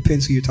 okay, it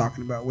depends who you're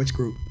talking about, which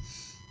group.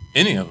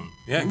 Any of them.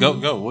 Yeah,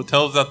 go. Well,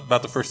 tell us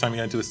about the first time you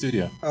got into a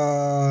studio.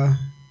 I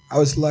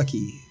was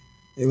lucky.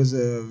 It was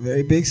a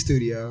very big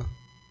studio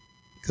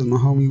because my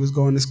homie was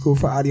going to school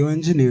for audio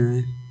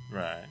engineering.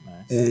 Right,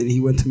 nice. And he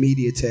went to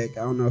Media Tech.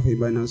 I don't know if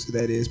anybody knows who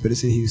that is, but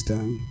it's in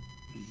Houston.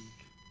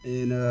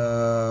 And,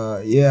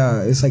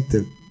 it's like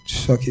the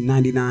fucking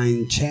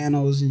 99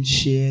 channels and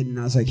shit. And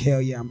I was like,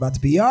 hell yeah, I'm about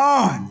to be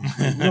on.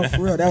 No,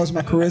 for real. That was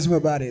my charisma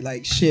about it.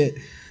 Like, shit.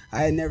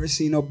 I had never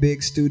seen no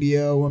big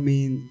studio. I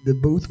mean, the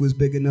booth was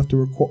big enough to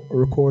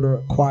record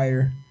a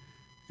choir.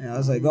 And I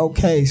was like,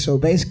 okay, so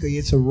basically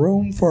it's a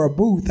room for a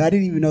booth. I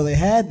didn't even know they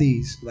had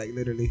these. Like,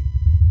 literally.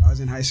 I was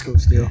in high school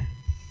still.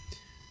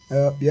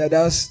 That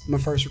was my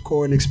first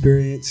recording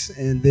experience.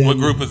 And then, what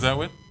group was that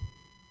with?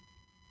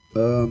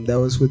 That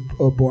was with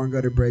Born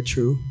Gutter Bred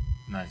True.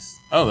 Nice.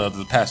 Oh, that was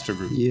the pastor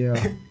group. Yeah.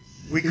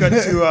 We cut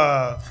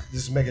to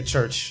this mega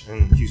church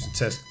in Houston,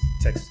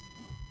 Texas.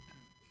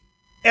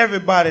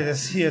 Everybody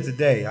that's here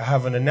today, I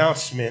have an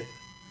announcement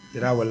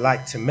that I would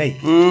like to make.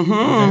 Mm-hmm.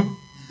 Okay?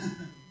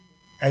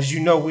 As you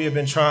know, we have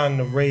been trying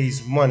to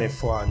raise money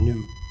for our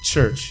new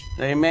church.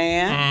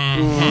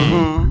 Amen.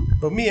 Mm-hmm.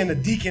 But me and the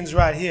deacons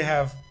right here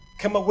have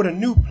come up with a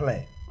new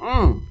plan.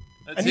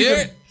 Let's hear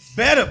it.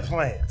 Better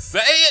plan. Say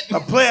it. A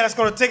plan that's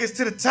going to take us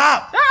to the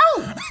top.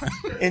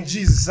 In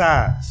Jesus'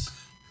 eyes.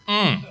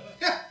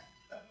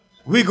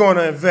 We're going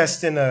to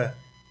invest in a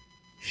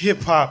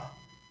hip-hop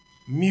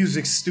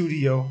music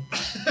studio.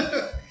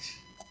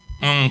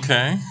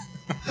 Okay.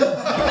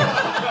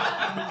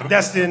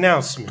 That's the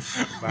announcement,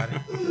 everybody.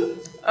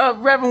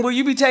 Reverend, will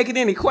you be taking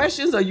any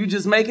questions or are you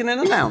just making an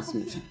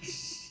announcement?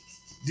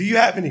 Do you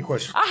have any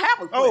questions? I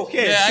have a question. Oh,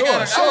 okay, Yeah, sure.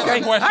 I got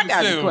a question I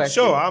got too. a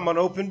question. Sure, I'm an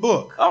open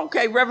book.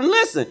 Okay, Reverend,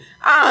 listen.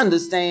 I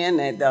understand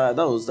that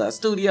those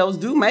studios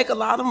do make a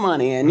lot of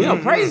money,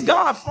 and praise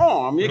God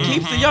for them. It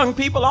keeps the young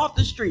people off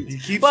the streets.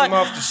 It keeps But them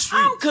off the street.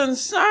 I'm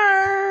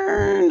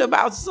concerned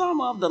about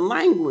some of the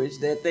language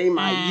that they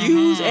might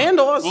use, and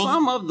or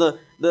some of the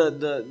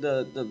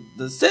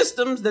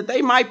systems that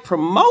they might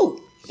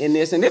promote in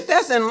this, and if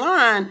that's in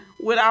line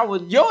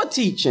with your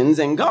teachings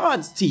and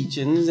God's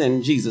teachings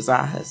and Jesus'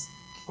 eyes.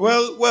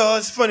 Well,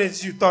 it's funny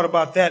that you thought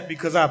about that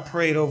because I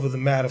prayed over the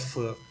matter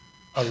for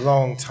a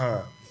long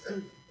time.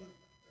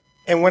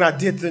 And when I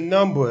did the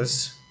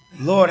numbers,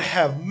 Lord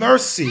have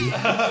mercy,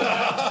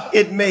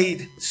 it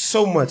made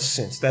so much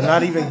sense that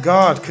not even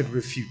God could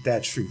refute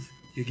that truth.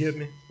 You get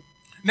me?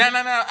 Now,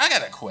 I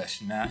got a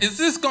question now. Is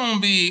this going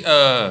to be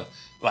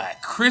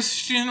like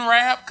Christian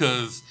rap?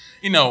 Because,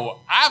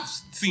 I've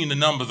seen the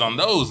numbers on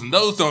those, and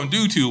those don't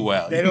do too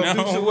well. They don't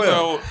do too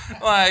well.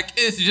 So,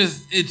 it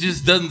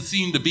just doesn't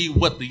seem to be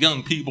what the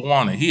young people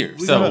want to hear.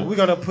 We're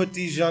gonna put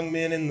these young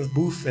men in the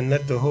booth and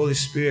let the Holy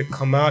Spirit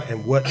come out,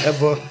 and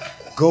whatever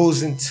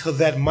goes into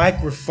that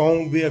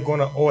microphone, we are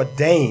gonna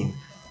ordain.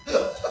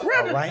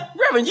 Reverend, right?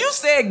 Reverend, you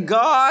said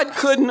God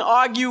couldn't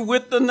argue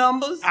with the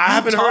numbers? I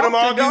haven't heard him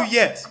argue God?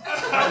 yet.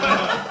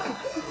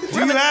 Do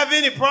you have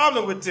any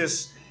problem with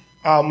this,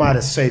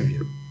 Almighty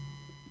Savior?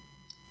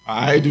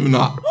 I do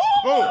not.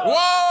 Whoa! Oh,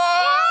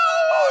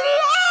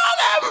 Lord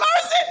have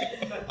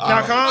mercy!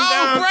 Now calm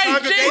down, praise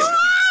congregation. Jesus.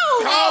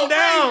 Calm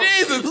down.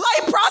 Praise Jesus.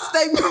 Lay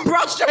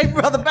prostrate,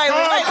 brother Bailey.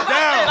 Lay Calm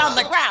down. on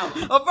the ground.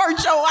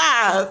 Avert your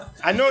eyes.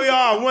 I know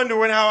y'all are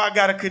wondering how I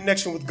got a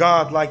connection with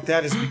God like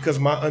that. It's because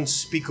of my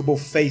unspeakable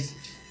faith,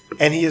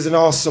 and he is an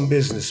awesome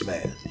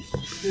businessman.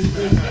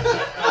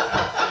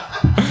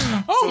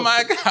 Oh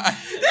my God!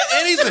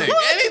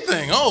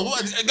 Anything. Oh,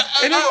 what?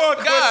 Any more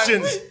God.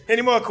 questions?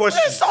 Any more There's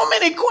questions? so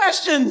many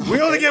questions. We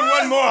only get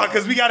one more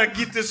because we got to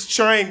get this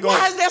train going.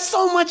 Why is there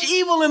so much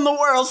evil in the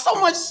world? So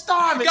much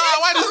starving.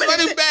 God, There's so why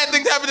many do bad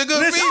things happen to good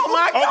Listen, people? Oh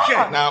my God.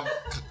 okay. Now,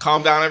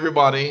 calm down,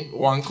 everybody.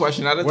 One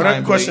question at a One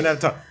time. question please. at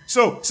a time.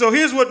 So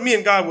here's what me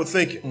and God were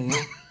thinking.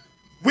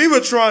 We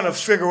were trying to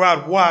figure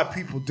out why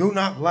people do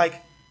not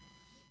like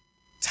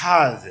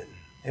tithing,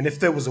 and if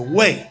there was a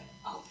way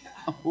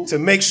to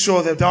make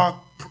sure that our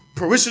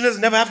parishioners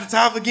never have to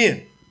tithe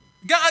again.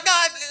 God.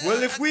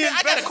 Well, if we I got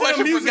invest a in a question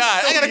for music God.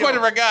 I got a studio-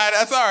 question for God.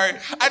 I'm sorry.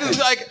 I just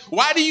like,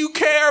 why do you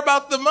care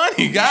about the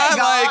money, God?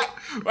 God.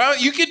 Like, well,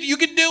 you could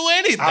do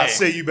anything. I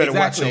say you better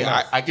Exactly. watch your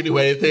mouth. I can do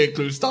anything,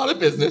 include start a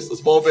business, a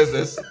small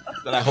business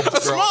that I hope to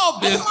a grow. small A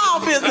business.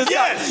 small business.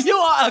 Yes. You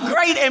are a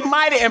great and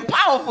mighty and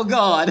powerful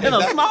God. And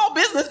a small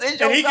business is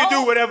your And he can do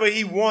goal. whatever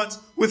he wants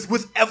with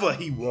whatever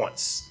he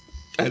wants.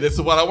 And this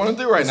is what I want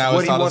to do right now: what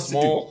is he start wants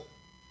to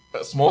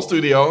a small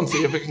studio and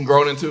see if it can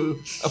grow into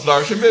a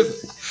flourishing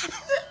business.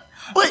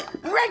 But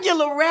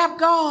regular rap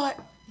God,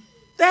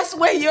 that's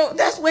where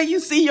you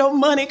see your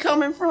money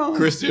coming from.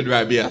 Christian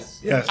rap, yes.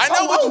 Yes. I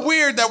know it's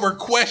weird that we're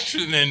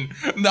questioning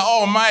the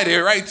Almighty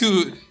right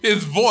to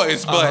His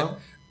voice, but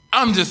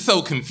I'm just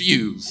so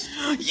confused.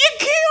 You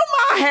killed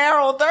my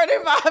Harold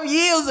 35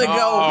 years ago.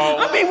 Oh.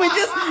 I mean, if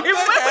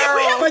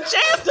we have a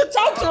chance to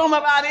talk to him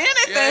about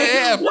anything,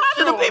 Yeah, why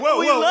do the people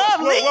we love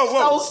leave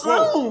so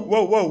soon?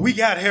 Whoa. We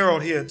got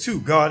Harold here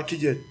too. God, can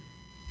you?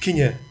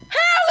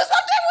 Harold is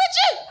up there with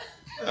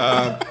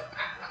you.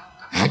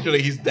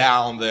 Actually, he's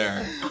down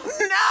there.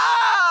 No.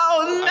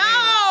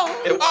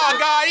 Oh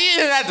God, you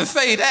didn't have to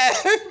say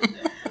that.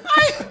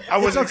 I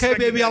was It's okay,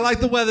 baby. I like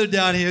the weather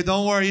down here.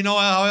 Don't worry. You know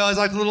how I always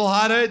like it a little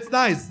hotter? It's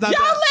nice. It's not Y'all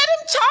bad. let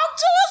him talk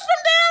to us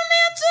from down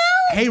there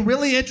too? Hey,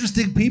 really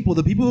interesting people.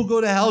 The people who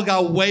go to hell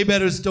got way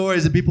better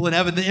stories than people in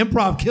heaven. The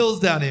improv kills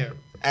down here.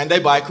 And they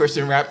buy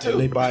Christian rap too.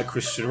 They buy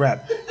Christian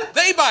rap.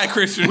 They buy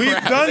Christian We've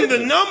rap. done the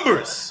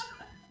numbers.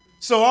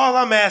 So all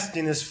I'm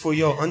asking is for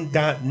your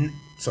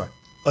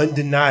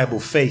undeniable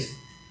faith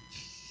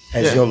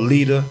as your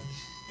leader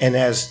and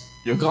as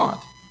You're God.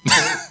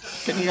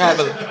 Can you have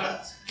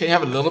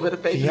a little bit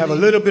of faith? you have a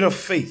little bit of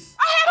faith.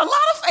 I had a lot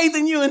of faith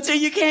in you until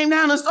you came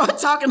down and started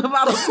talking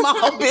about a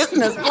small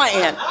business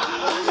plan.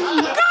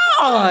 God,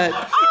 all my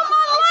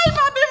life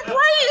I've been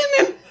praying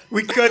and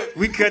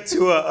We cut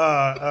to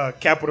a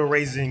capital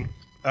raising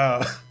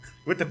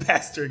with the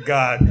pastor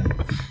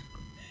God.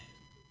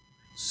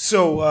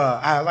 So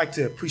I'd like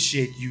to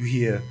appreciate you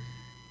here.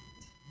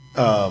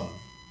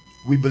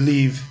 We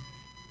believe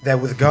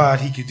that with God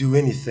he could do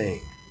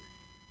anything.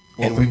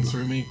 All things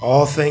through me.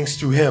 All things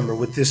through him. And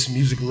with this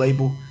music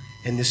label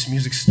and this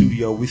music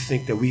studio, we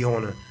think that we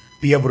want to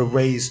be able to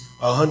raise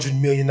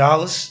 $100 million.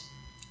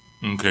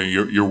 Okay,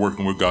 you're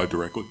working with God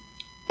directly.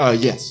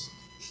 Yes.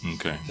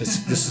 Okay.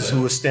 This is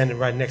who is standing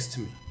right next to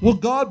me. Will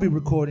God be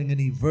recording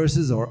any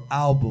verses or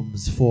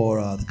albums for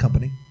the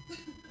company?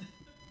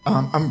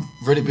 I'm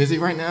really busy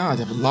right now. I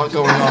have a lot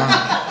going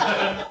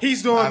on.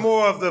 He's doing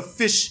more of the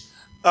fish.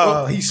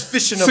 He's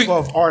fishing See- up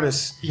of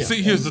artists.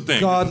 See, here's the thing.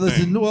 God, here's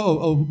the listen.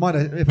 thing. Might I,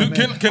 if I may.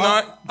 Can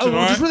I?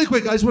 Just really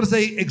quick, I just want to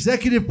say,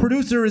 executive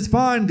producer is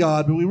fine,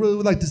 God, but we really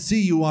would like to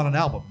see you on an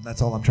album.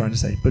 That's all I'm trying to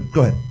say. But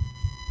go ahead.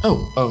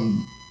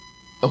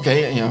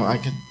 Okay. You know, I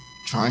could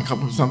try and come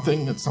up with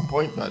something at some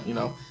point, but you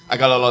know, I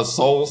got a lot of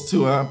souls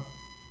to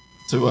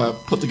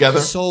put together.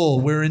 Soul,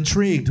 we're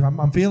intrigued.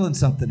 I'm feeling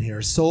something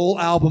here. Soul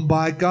album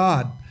by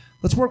God.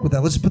 Let's work with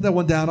that. Let's just put that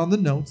one down on the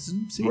notes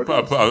and see.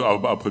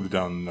 I'll put it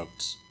down in the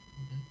notes.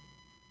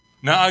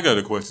 Now I got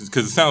a question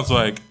because it sounds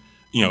like,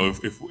 you know,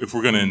 if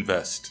we're going to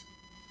invest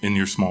in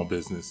your small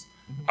business,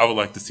 I would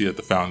like to see that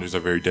the founders are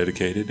very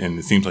dedicated, and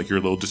it seems like you're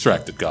a little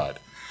distracted, God.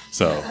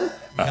 So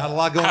Got a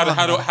lot going on.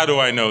 how do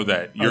I know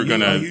that you're Are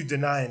gonna? you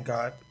denying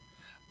God?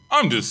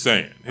 I'm just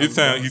saying. He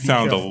sounds a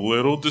careful.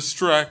 little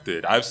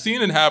distracted. I've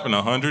seen it happen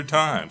 100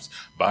 times.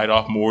 Bite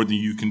off more than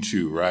you can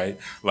chew, right?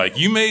 Like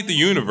you made the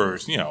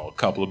universe, you know, a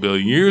couple of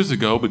billion years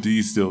ago, but do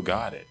you still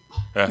got it?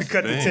 That's We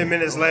cut the to thing. 10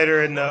 minutes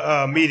later in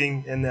the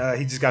meeting, and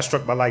he just got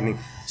struck by lightning.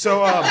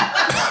 So,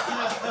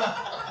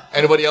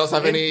 Anybody else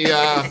have any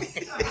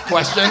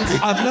questions?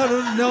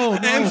 No.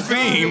 And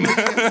fiend.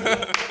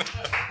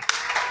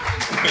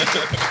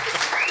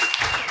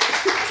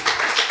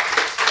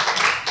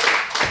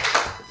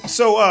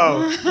 so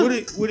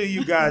what are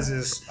you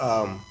guys'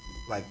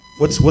 like?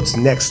 What's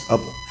next up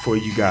for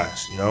you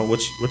guys? You know,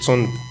 what's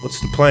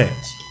the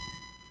plans?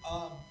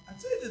 I'd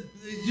say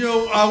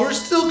that we're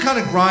still kind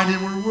of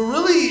grinding. We're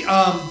really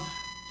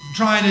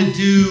trying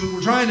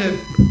to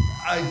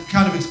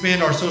kind of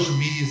expand our social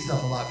media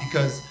stuff a lot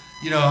because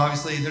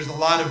obviously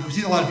we've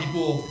seen a lot of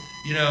people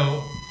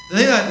the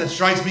thing that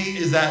strikes me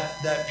is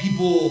that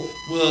people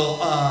will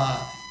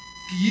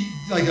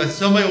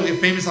somebody will get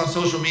famous on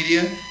social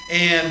media,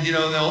 and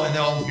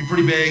they'll be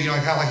pretty big, kind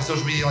of like a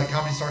social media like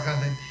comedy star kind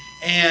of thing,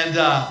 and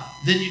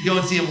then you go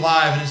and see them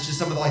live, and it's just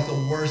some of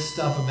the worst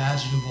stuff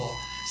imaginable.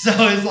 So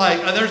it's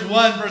like there's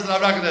one person,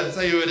 I'm not gonna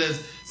say who it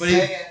is, but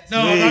I'm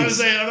not gonna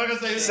say it. I'm not gonna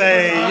say it.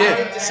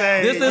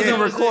 Say this isn't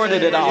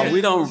recorded at all.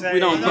 We don't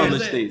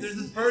publish these.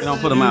 We don't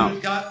put them out. Who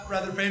got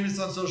rather famous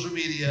on social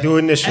media. Do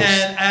initials.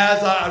 And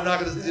I'm not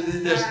gonna do the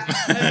initials.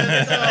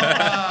 And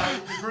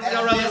so,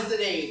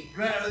 Ethnicity.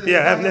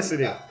 Yeah,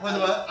 ethnicity.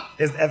 What?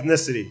 His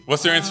ethnicity.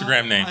 What's their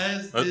Instagram name?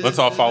 Let's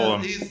all follow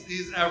him.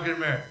 He's African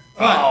American.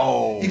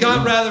 He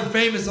got rather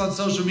famous on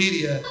social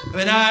media.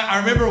 And I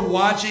remember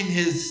watching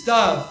his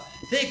stuff,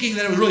 thinking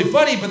that it was really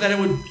funny, but that it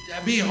would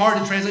be hard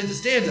to translate to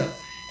stand-up.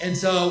 And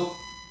so,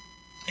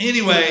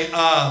 anyway,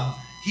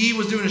 he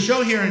was doing a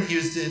show here in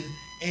Houston,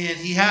 and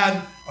he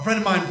had a friend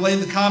of mine, Blade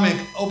the comic,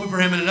 open for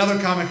him, and another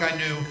comic I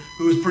knew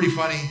who was pretty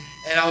funny.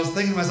 And I was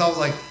thinking to myself,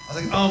 I was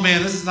like, oh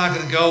man, this is not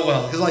going to go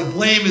well, because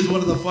Blame is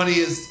one of the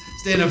funniest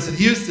stand-ups in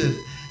Houston.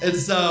 And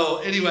so,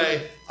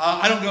 anyway,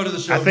 I don't go to the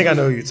show. I think I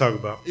know who you're talking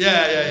about.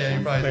 Yeah,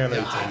 you probably. I think I know who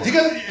you're talking about.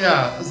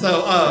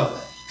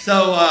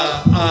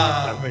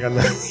 I think I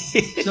know.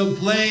 So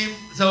Blame.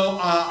 So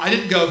I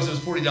didn't go because it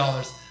was $40,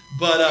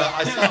 but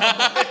I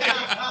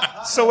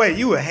saw. So wait,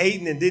 you were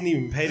hating and didn't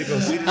even pay to go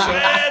see the show?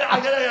 Man, I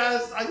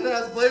gotta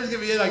ask Blame to get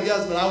me in, I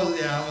guess, but I wasn't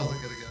gonna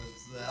go.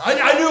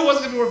 I knew it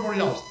wasn't gonna be worth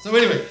 $40. So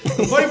anyway,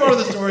 the funny part of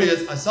the story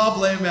is I saw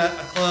Blame at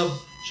a club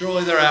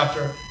shortly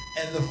thereafter,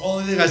 and the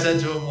only thing I said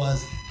to him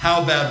was,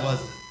 "How bad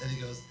was it?" And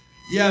he goes,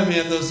 "Yeah,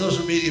 man, those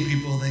social media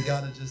people, they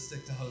gotta just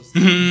stick to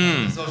hosting.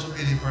 The social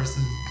media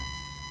person,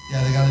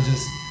 yeah, they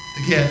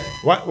can't."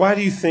 Why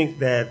do you think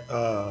that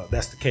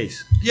that's the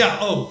case? Yeah.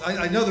 Oh,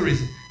 I know the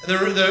reason.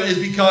 There is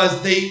because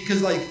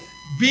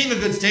being a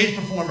good stage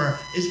performer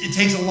it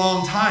takes a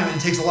long time and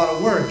it takes a lot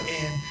of work,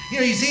 and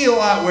you see a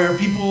lot where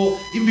even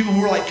people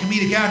who are like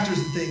comedic actors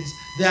and things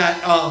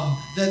that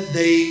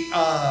they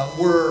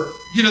were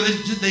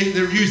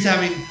they're used to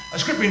having a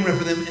script being read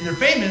for them, and they're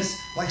famous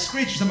like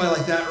Screech or somebody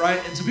like that, right?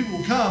 And so people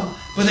will come,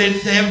 but they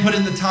haven't put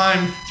in the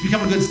time to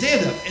become a good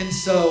stand-up, and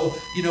so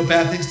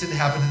bad things tend to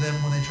happen to them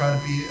when they try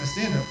to be a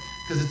stand-up,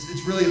 because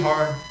it's really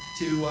hard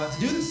to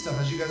do this stuff,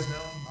 as you guys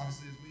know, and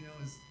obviously as we know,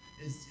 is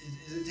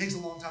it takes a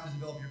long time to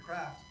develop your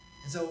craft.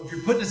 And so if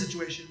you're put in a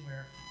situation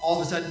where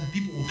all of a sudden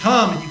people will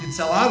come and you can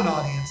sell out an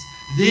audience,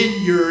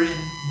 then you're in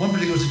one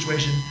particular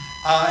situation.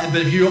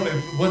 But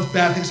if once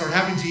bad things start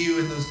happening to you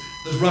and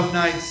those rough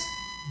nights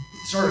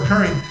start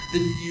occurring,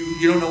 then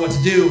you don't know what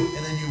to do,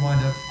 and then you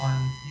wind up on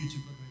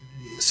YouTube looking like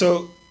an idiot.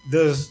 So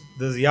does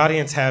the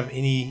audience have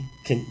any?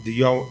 Do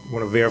y'all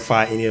want to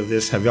verify any of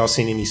this? Have y'all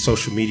seen any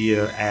social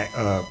media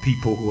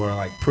people who are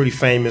like pretty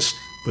famous,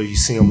 but you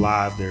see them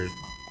live, they're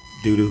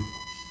doo-doo?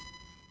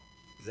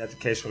 Is that the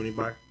case for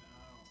anybody?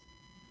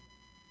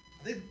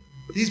 I think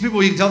these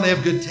people, you can tell they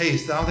have good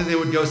taste. I don't think they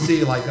would go see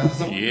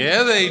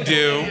Yeah, they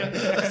do.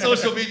 a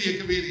social media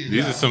comedian.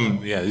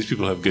 These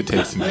people have good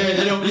taste in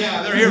they don't.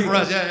 Yeah, they're here for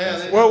us.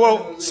 Yeah.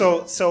 Well.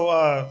 So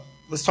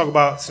let's talk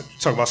about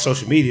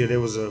social media. There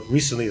was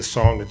recently a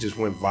song that just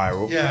went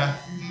viral. Yeah.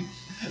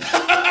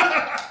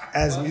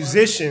 As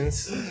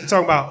musicians, we're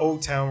talking about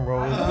Old Town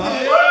Road.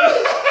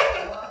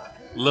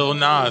 Lil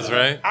Nas,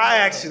 right? I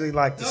actually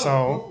like the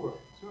song.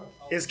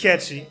 It's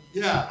catchy.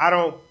 Yeah.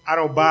 I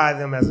don't buy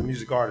them as a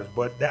music artist,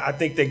 but I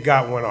think they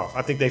got one off.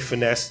 I think they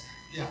finessed.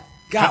 Yeah.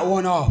 Got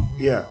one off.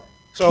 Yeah.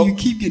 So you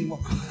keep getting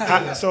one. how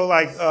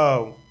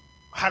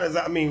does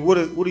that? I mean, what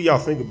do y'all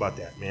think about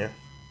that, man?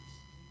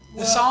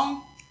 The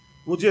song?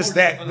 Well, just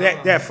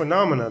that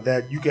phenomena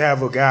that you can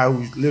have a guy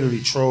who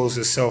literally trolls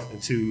himself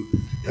into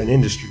an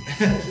industry.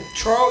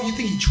 Troll? You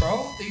think he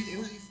trolled?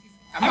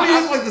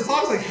 It's like the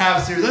song's like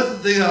half serious. That's the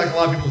thing that like a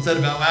lot of people have said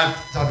about when I've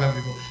talked about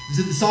people. Is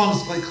that the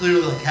song's like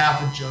clearly like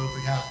half a joke,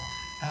 like half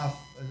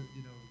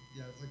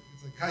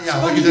it's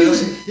like funny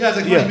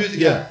music.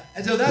 Yeah.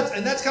 And so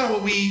that's kind of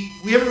what we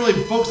haven't really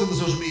focused on the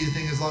social media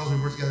thing as long as we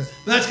work together.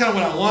 But that's kind of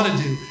what I want to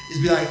do is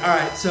be like, all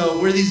right,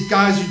 so we're these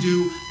guys who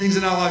do things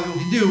that not a lot of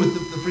people can do with the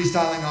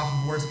freestyling off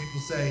of words that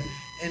people say,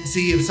 and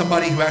see if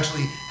somebody who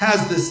actually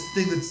has this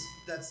thing that's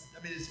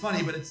it's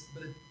funny, but it's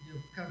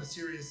kind of a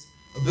serious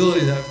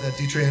ability that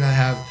D-Trey and I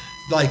have.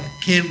 Like,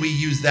 can we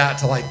use that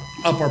to like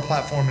up our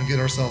platform and get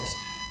ourselves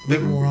a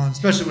bit more on,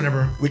 especially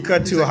whenever we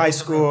cut to a high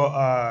school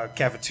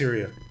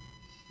cafeteria.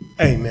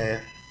 Hey,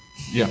 man.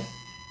 Yeah.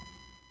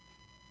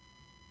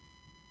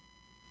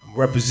 I'm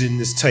representing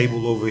this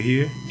table over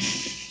here.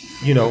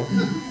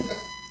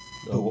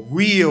 The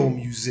real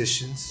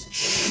musicians.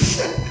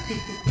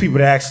 People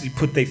that actually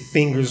put their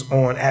fingers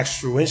on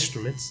actual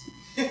instruments.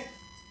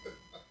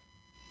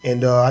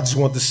 And I just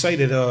want to say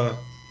that you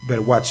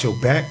better watch your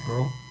back,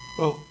 bro.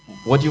 Well,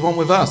 what do you want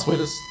with us? We're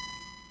just,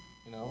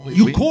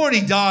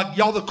 corny, dog.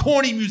 Y'all the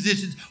corny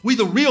musicians. We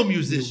the real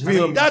musicians.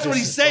 That's what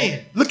he's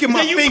saying. Bro. Look at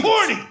my fingers.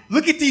 Corny.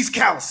 Look at these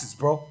calluses,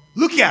 bro.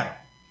 Look at them.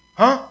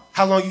 Huh?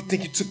 How long you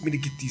think it took me to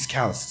get these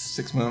calluses?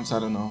 6 months, I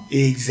don't know.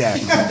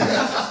 Exactly.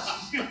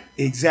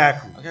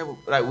 Exactly. Okay, well,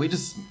 like we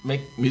just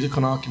make music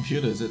on our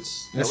computers.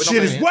 It's That we don't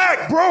shit is make it.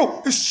 whack,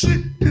 bro. This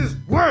shit is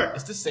whack.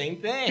 It's the same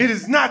thing. It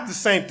is not the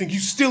same thing. You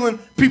stealing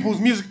people's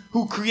music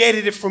who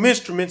created it from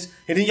instruments,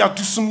 and then y'all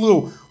do some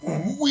little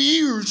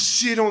weird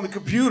shit on the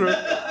computer,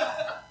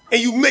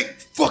 and you make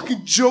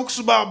fucking jokes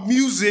about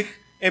music,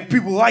 and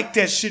people like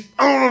that shit.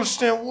 I don't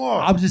understand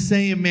why. I'm just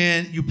saying,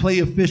 man, you play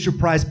a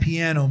Fisher-Price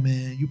piano,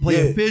 man. You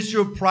play a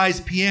Fisher-Price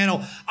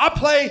piano. I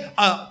play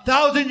a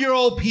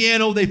 1,000-year-old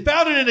piano. They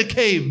found it in a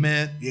cave,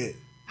 man. Yeah.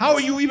 How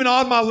are you even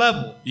on my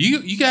level?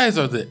 You guys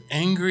are the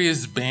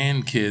angriest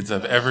band kids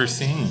I've ever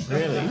seen.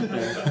 Really?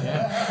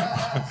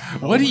 Yeah.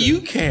 What do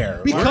you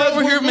care? Because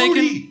we're we're here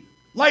moody. making.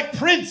 Like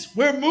Prince,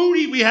 we're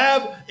moody. We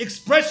have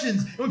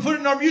expressions, and we put it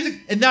in our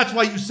music, and that's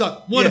why you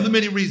suck. One of the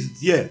many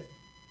reasons. Yeah.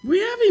 We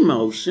have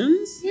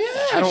emotions. Yeah,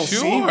 I don't see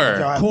sure.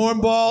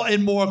 Cornball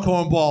and more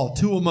cornball.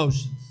 Two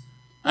emotions.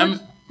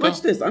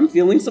 Watch this. I'm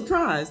feeling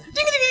surprised.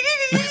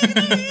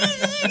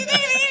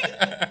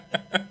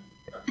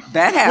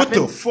 That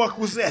happened. What the fuck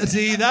was that?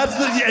 See, and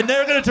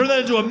they're going to turn that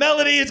into a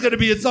melody. It's going to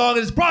be a song,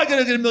 and it's probably going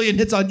to get a million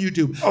hits on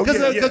YouTube.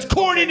 Because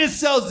corniness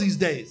sells these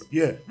days.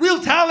 Yeah.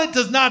 Real talent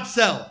does not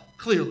sell,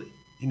 clearly.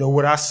 You know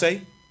what I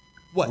say?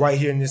 What? Right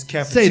here in this Say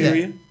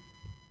cafeteria? that.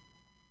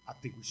 I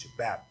think we should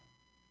battle.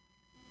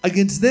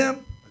 Against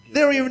them? They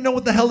don't even know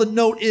what the hell a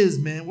note is,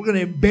 man. We're going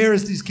to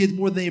embarrass these kids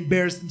more than they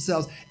embarrass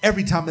themselves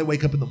every time they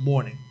wake up in the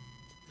morning.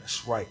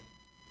 That's right.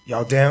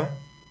 Y'all down?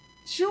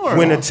 Sure.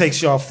 Winner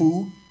takes y'all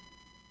food.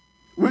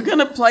 We're going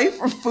to play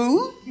for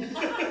food?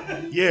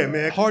 Yeah,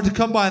 man. Hard to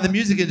come by in the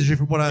music industry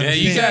from what I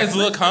understand. You guys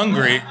look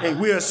hungry. Hey,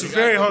 we are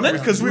very hungry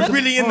because we're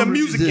really in the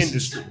music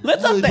industry.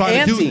 Let's up the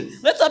ante.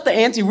 Let's up the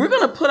ante. We're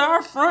going to put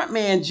our front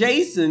man,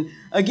 Jason,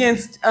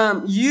 against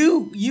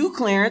you,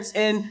 Clarence,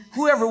 and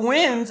whoever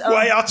wins.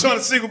 Why y'all trying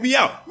to single me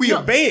out? We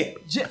a band.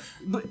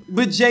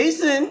 But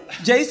Jason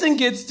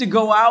gets to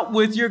go out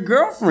with your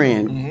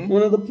girlfriend,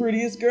 one of the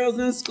prettiest girls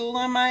in school,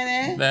 I might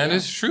add. That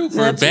is true.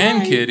 For a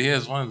band kid, he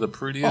has one of the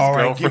prettiest All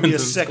right, girlfriends give me a in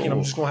second. school.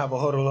 I'm just going to have a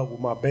huddle up with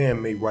my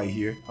bandmate right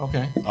here.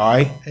 Okay. All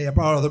right. Hey, I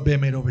brought another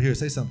bandmate over here.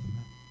 Say something,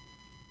 man.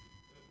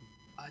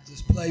 I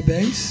just play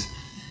bass.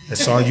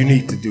 That's all you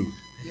need to do.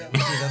 That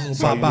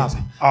little All bop.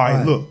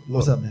 right, look.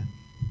 What's up, man?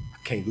 I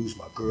can't lose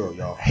my girl,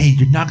 y'all. Hey,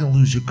 you're not going to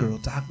lose your girl,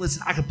 Doc.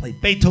 Listen, I can play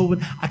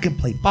Beethoven. I can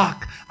play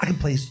Bach. I can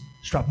play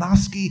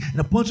Stravinsky and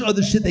a bunch of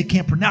other shit they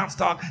can't pronounce,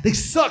 Doc. They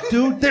suck,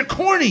 dude. They're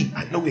corny.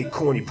 I know they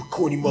corny, but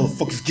corny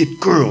motherfuckers get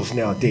girls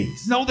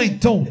nowadays. No, they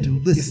don't,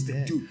 dude. Listen, Yes, they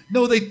man. do.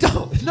 No, they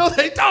don't. No,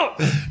 they don't.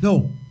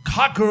 No,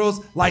 hot girls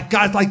like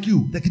guys like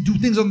you that can do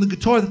things on the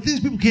guitar, the things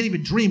people can't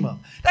even dream of.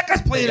 That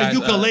guy's playing Hey, guys, a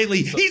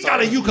ukulele. He's got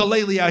a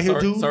ukulele out here,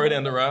 dude. Sorry to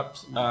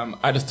interrupt.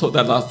 I just took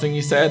that last thing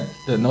you said,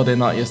 that no, they're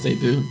not, yes, they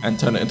do, and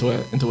turn it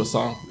into a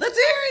song. Let's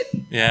hear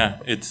it. Yeah,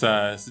 it's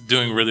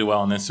doing really well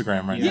on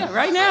Instagram right now. Yeah,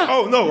 right now.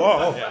 Oh, no.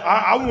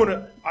 I want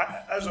to,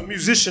 as a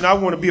musician, I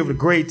want to be able to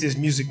grade this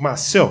music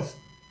myself.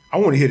 I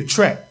want to hear the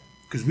track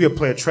because we'll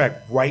play a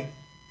track right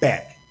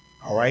back.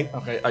 All right?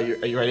 Okay, are you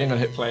ready? I'm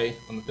going to hit play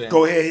on the thing.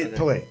 Go ahead, hit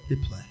play.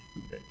 Hit play.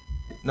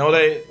 No,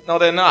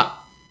 they're not.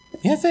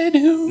 Yes, I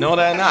do. No,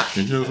 they're not.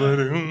 Yes, I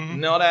do.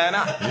 No, they're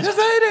not. Yes,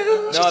 I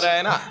do. No,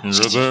 they're not. Yes,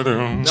 I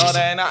do. No,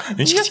 they're not.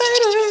 Yes, I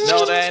do.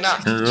 No, they're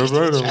not. Yes,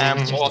 I do.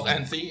 And pause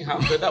and see how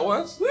good that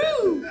was.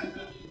 Woo.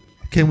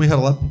 Can we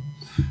huddle up?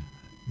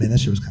 Man, that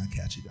shit was kind of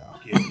catchy, dog.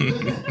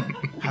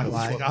 How the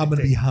Like, fuck I'm did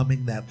going to be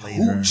humming that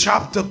later. Who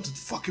chopped up the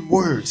fucking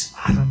words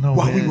I don't know,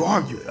 while man. we were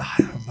arguing? I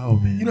don't know,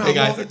 man. You know Hey,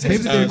 how guys, long it takes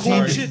maybe to they're record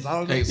cool. shit? I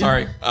don't know. Hey,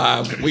 sorry.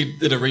 We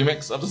did a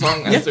remix of the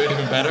song and it's doing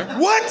even better.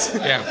 What?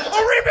 Yeah. A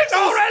remix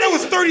already? That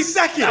was 30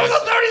 seconds. That was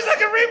a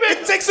 30-second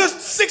remix. It takes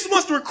us 6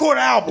 months to record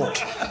an album.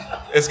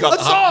 It's got What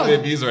half song? the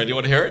views already. You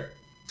want to hear it?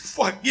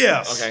 Fuck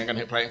yes. Okay, I'm going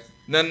to hit play.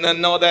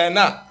 No, they're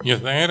not.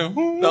 Yes, I do.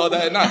 No,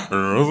 they're not.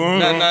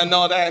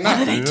 No, they're not.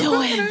 What are they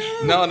doing?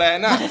 No, they're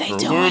not. What are they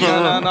doing? No,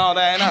 they're What not.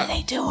 are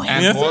they doing?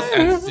 And Yes, pause I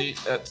and see.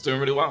 It's doing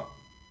really well.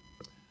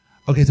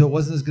 Okay, so it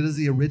wasn't as good as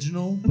the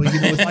original, but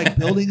you know, it's like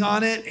building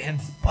on it.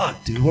 And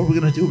fuck, dude, what are we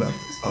going to do about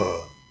this?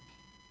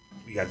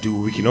 We got to do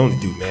what we can only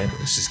do, man.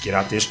 Let's just get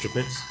out the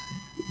instruments.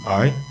 All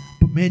right?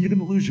 But man, you're going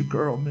to lose your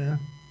girl, man.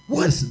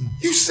 What? Listen.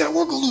 You said I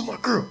wasn't going to lose my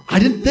girl. I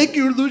didn't think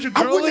you would lose your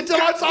I girl wouldn't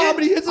until I saw how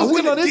many hits I I was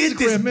wouldn't on have did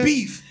this Instagram, man.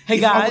 beef. Hey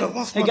if I would've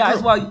lost my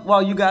girl.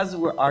 while you guys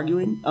were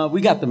arguing,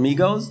 we got the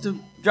Migos to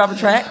drop a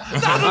track.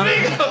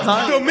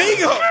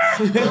 Domingo.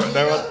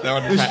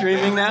 We're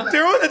streaming now.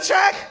 They're on the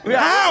track?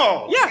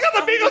 How? Yeah. You got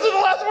the Migos in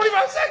the last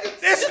 45 seconds.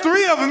 There's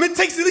 3 of them. It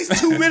takes at least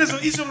 2 minutes for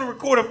each of them to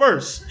record a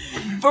verse.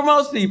 For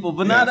most people,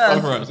 but not us.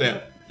 Over us,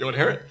 yeah. You want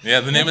to hear it?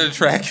 Yeah, the name of the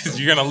track is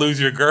 "You're Gonna Lose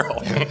Your Girl."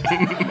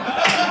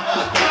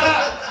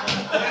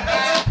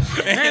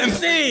 And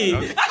see.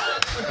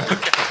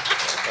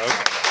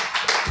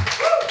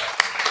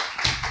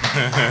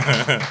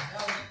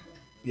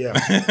 Yeah.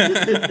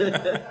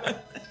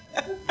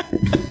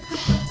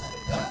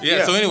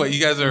 Yeah. So anyway, you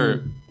guys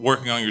are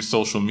working on your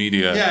social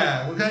media.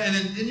 Yeah, we're kind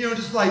of, and you know,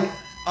 just like,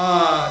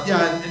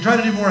 and trying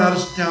to do more out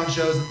of town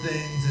shows and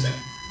things, and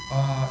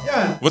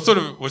yeah. What sort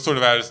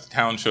of out of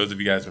town shows have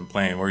you guys been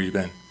playing? Where you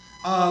been?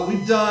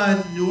 We've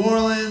done New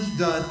Orleans, we've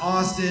done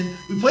Austin.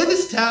 We played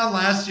this town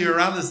last year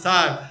around this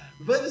time.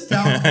 We played this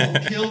town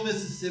called Kiln,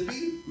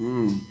 Mississippi.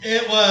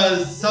 It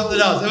was something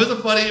else. It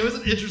was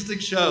an interesting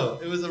show.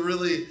 It was a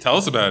really... Tell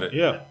us about it.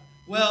 Yeah.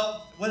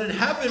 Well, what had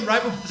happened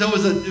right before... So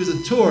it was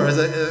a tour. As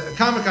a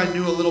comic I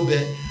knew a little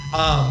bit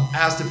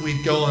asked if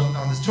we'd go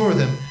on this tour with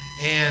him.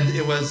 And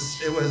it was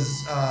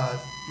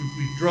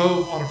we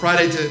drove on a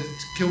Friday to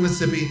Kiln,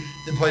 Mississippi,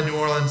 then played New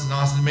Orleans and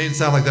Austin. It made it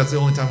sound like that's the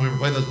only time we ever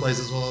played those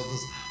places. Well, it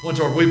was one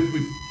tour. We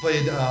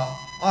played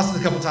Austin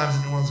a couple times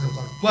and New Orleans a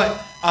couple times.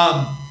 But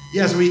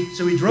yeah, so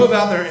we drove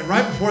out there, and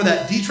right before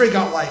that, D-Trey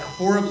got like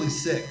horribly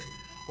sick.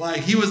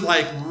 Like he was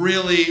like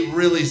really,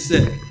 really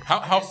sick.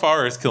 How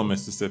far is Kiln,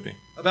 Mississippi?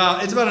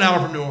 It's about an hour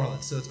from New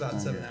Orleans, so it's about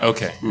 7 hours.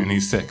 Okay, and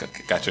he's sick.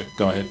 Okay, gotcha.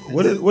 Go ahead.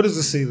 What does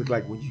the city look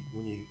like when you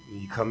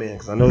come in?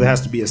 Because I know there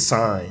has to be a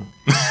sign.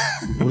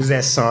 What does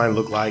that sign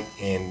look like,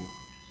 and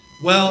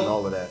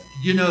all of that?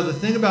 You know, the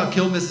thing about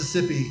Kiln,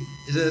 Mississippi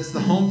is that it's the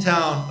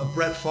hometown of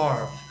Brett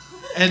Favre,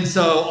 and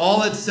so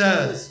all it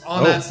says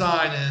on that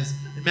sign is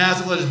in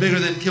massive letters, bigger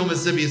than Kiln,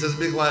 Mississippi. It says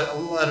big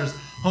letters,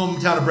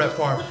 hometown of Brett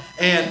Favre,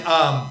 and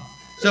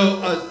so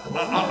I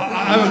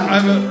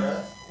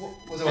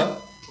was it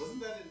what?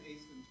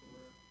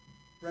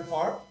 Brett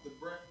Favre? The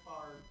Brett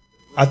Favre.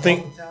 I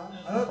think,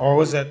 or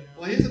was that?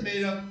 Well, he's a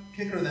made-up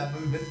kicker in that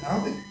movie, but I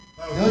don't think.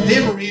 No,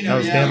 Dan Marino. That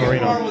was Dan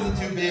Marino. Favre wasn't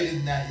too big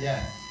in that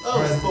yet.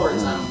 Oh,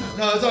 sports. I don't know.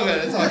 No, it's all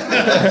good. It's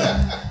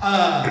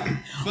all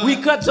good. We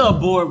cut to a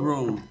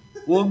boardroom.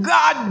 Well,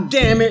 God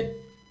damn it.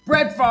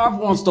 Brett Favre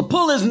wants to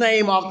pull his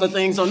name off the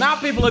thing, so now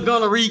people are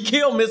going to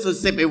re-kill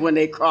Mississippi when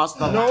they cross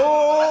the line.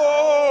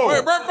 No!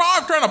 Wait, Brett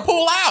Favre trying to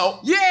pull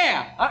out?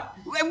 Yeah.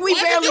 We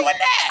barely doing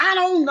that. I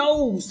don't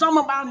know.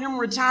 Something about him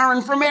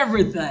retiring from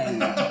everything.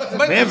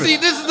 But see,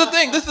 this is the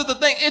thing.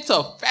 It's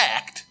a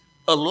fact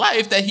of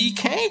life that he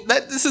can't.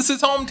 That this is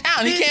his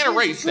hometown. He can't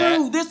erase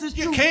that. This is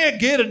true. You can't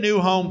get a new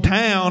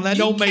hometown. That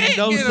don't make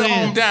no sense. You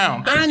can't get a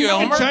hometown. Thank you,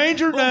 Elmer. You can change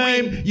your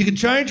name. You can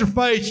change your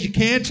face. You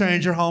can't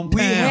change your hometown.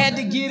 We had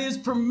to get his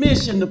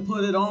permission to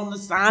put it on the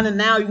sign, and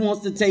now he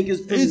wants to take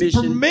his permission. His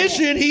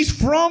permission? He's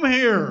from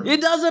here.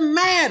 It doesn't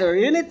matter.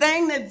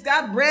 Anything that's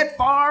got Brett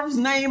Favre's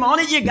name on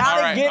it, you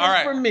gotta get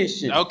his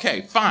permission.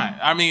 Okay, fine.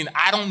 I mean,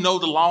 I don't know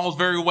the laws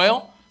very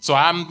well. So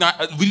I'm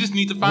not. We just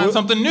need to find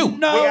something new.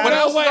 No,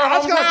 wait.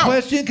 I've got a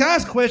question. Can I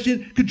ask a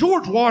question? Could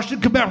George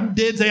Washington come back from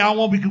dead and say, "I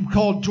won't be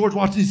called George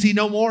Washington DC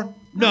no more"?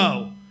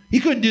 No, he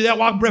couldn't do that.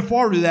 Why would Brett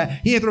Favre do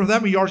that? He ain't thrown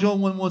that many yards. He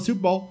only won one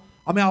Super Bowl.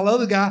 I mean, I love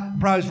the guy.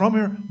 Probably he's from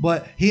here,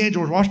 but he ain't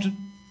George Washington.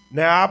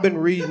 Now I've been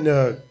reading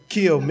the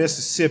Kiln,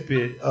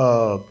 Mississippi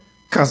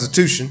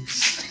Constitution.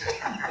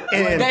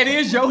 And that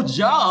is your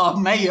job,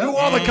 Mayor. You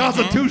are the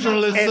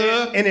constitutionalist,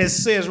 sir. And it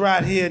says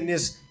right here in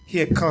this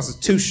here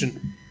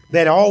Constitution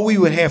that all we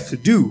would have to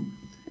do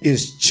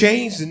is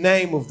change the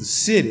name of the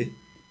city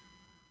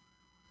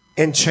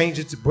and change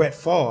it to Brett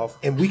Favre,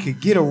 and we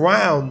could get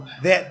around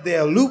that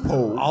there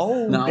loophole.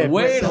 Oh, now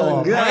wait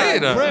a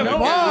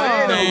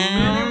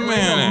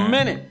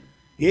minute.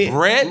 Yeah.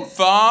 Brett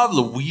Favre,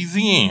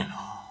 Louisiana.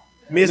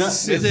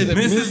 Mississippi. You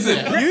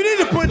need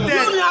to put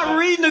that. You're not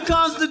reading the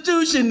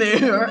Constitution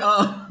there.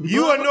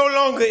 You are no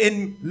longer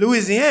in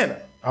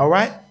Louisiana, all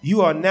right? You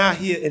are now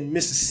here in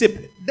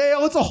Mississippi.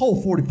 Dale, it's a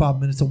whole 45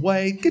 minutes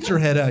away. Get your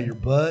head out of your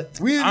butt.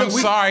 I'm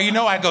sorry. You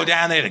know I go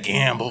down there to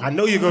gamble. I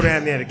know you go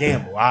down there to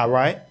gamble, all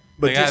right?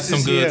 But they got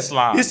some good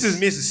slots. This is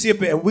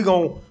Mississippi, and we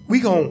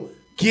gonna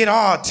get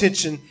our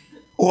attention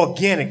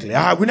organically.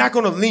 All right, we're not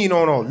gonna lean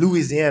on our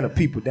Louisiana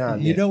people down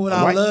there. You know what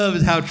I love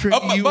is how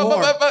tricky you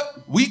are.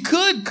 But we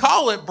could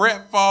call it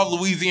Brett Favre,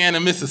 Louisiana,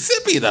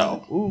 Mississippi,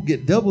 though. Ooh,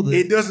 get double the.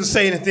 It doesn't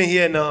say anything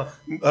here in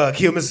the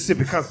Kiln,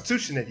 Mississippi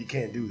Constitution that you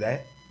can't do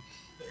that.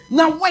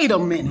 Now wait a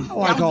minute. I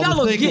like all y'all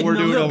the are thinking getting we're a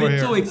doing little over bit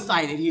here. too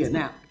excited here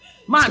now.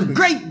 My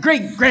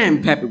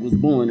great-great-grandpappy was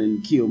born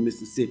in Kiln,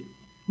 Mississippi.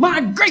 My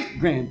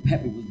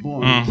great-grandpappy was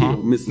born in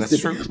Kiln, Mississippi. That's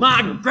true.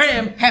 My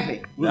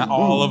grandpappy was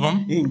all of born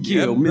them. in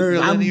Kiln,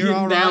 Mississippi. I'm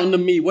getting down to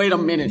me. Wait a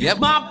minute. Yep.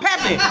 My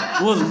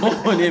pappy was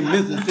born in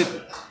Mississippi.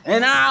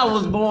 And I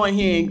was born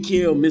here in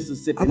Kiln,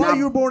 Mississippi. I thought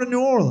you were born in New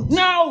Orleans.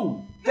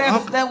 No!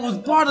 That was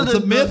part of It's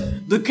a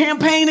myth? the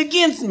campaign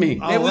against me.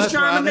 They was that's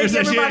trying to right. make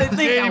everybody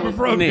think I was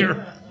from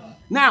there.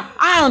 Now,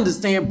 I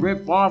understand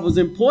Brett Favre was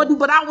important,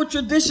 but our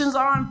traditions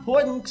are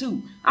important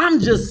too. I'm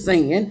just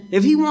saying,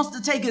 if he wants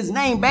to take his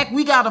name back,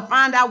 we got to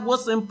find out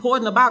what's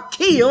important about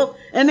Kiln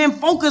and then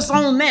focus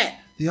on that.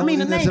 The name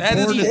That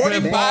is Brett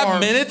 45 Favre.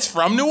 minutes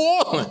from New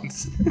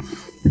Orleans.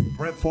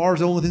 Brett Favre's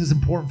the only thing that's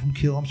important from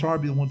Kiln. I'm sorry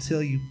to be the one to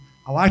tell you.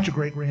 I liked your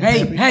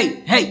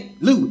great-grandpappy. Hey,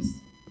 Lewis.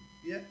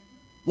 Yeah.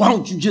 Why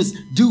don't you just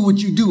do what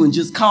you do and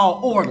just call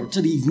order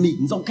to these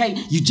meetings, okay?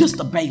 You just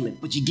a bailiff,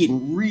 but you're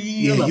getting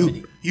real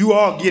uppity. You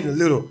are getting a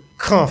little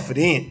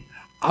confident.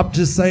 I'm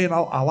just saying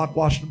I like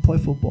watching them play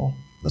football.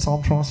 That's all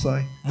I'm trying to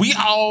say. We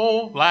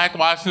all like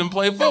watching them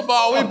play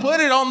football. We put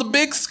it on the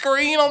big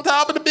screen on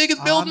top of the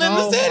biggest building in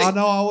the city. I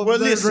know. I was Well,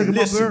 there drinking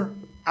my beer.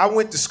 listen. I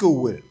went to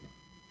school with him.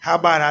 How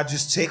about I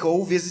just take a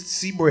old visit to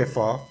see Brett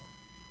Favre?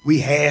 We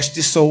hash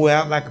this soul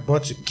out like a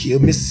bunch of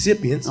Kiln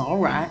Mississippians. All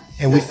right.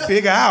 And we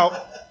figure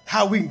out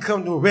how we can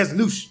come to a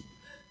resolution.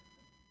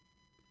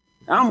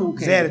 I'm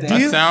okay Is that with a that.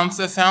 deal?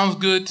 That sounds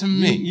good to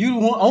me.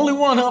 Only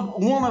one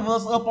of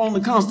us up on the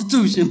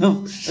Constitution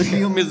of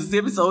Kiln,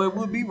 Mississippi, so it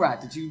would be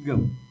right that you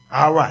go.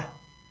 All right.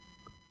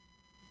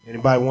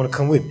 Anybody want to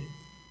come with me?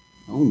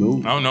 Oh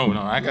no. Oh no.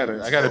 I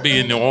gotta be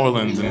in New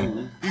Orleans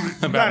in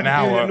about an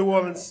hour. In New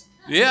Orleans.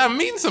 Yeah, I'm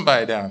meeting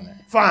somebody down there.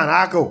 Fine,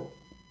 I'll go.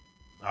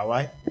 All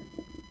right.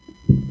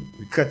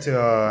 We cut to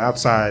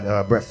outside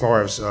Brett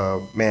Favre's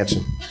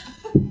mansion.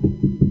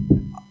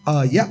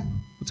 Yeah.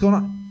 What's going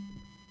on?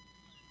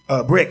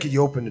 Brett, can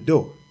you open the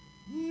door?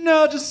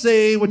 No, just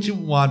say what you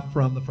want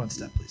from the front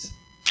step, please.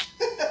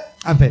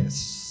 I'm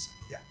famous.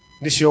 Yeah.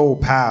 This your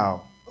old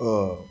pal,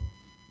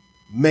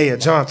 Mayor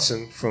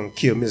Johnson from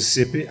Kiln,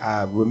 Mississippi.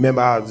 I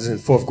remember I was in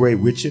 4th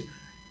grade with you,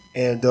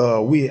 and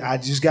I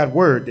just got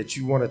word that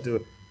you wanted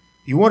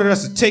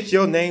us to take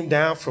your name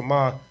down from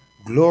our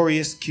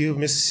glorious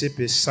Kiln,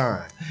 Mississippi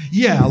sign.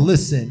 Yeah,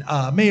 listen,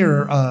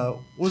 Mayor,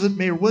 was it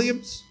Mayor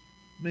Williams?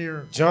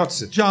 Mayor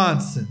Johnson.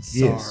 Sorry,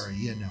 Yes.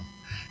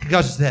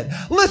 Concussions to the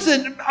head.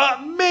 Listen,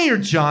 Mayor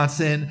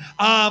Johnson,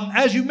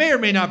 as you may or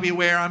may not be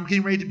aware, I'm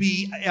getting ready to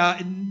be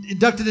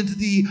inducted into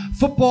the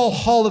Football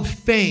Hall of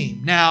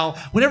Fame. Now,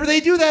 whenever they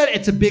do that,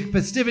 it's a big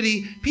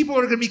festivity. People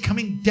are going to be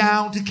coming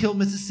down to Kiln,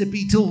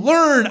 Mississippi to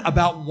learn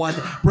about one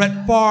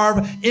Brett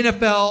Favre,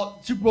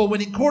 NFL Super Bowl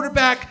winning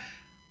quarterback.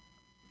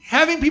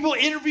 Having people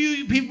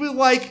interview people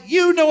like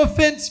you, no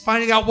offense,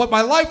 finding out what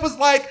my life was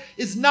like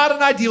is not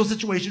an ideal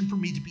situation for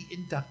me to be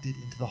inducted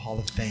into the Hall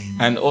of Fame.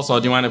 And also,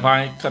 do you mind if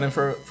I cut in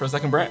for a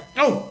second, Brett?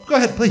 Oh, go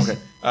ahead, please.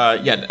 Okay.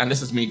 Yeah, and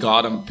this is me,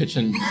 God. I'm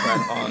pitching Brett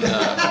on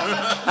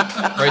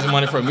raising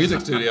money for a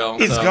music studio.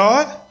 It's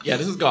God? Yeah,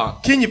 this is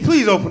God. Can you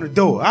please open the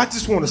door? I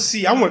just want to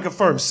see. I want to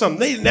confirm something.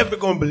 They never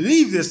going to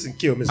believe this in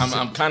Kiln, Mississippi.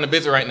 I'm kind of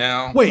busy right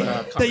now. Wait,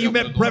 that you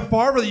met Brett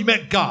Favre or that you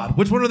met God?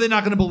 Which one are they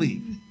not going to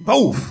believe?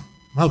 Both.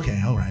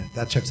 Okay, all right.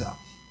 That checks out.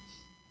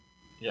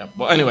 Yeah,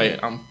 well, anyway,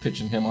 I'm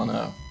pitching him on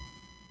a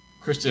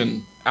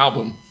Christian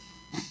album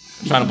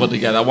I'm trying to put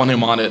together. I want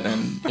him on it,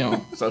 and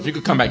so if you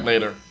could come back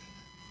later.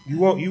 You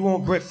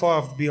want Brett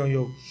Favre to be on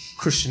your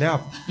Christian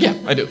album? Yeah,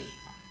 I do.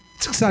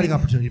 It's an exciting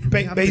opportunity for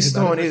me. Based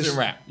on his Christian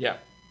rap, yeah.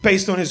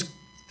 Based on his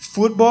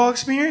football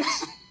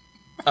experience?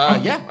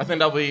 Yeah, I think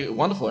that'll be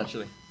wonderful,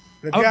 actually.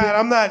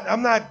 God,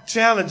 I'm not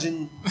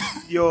challenging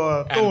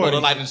your And Motor authority.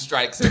 Lightning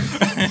Strikes.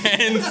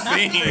 And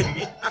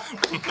scene.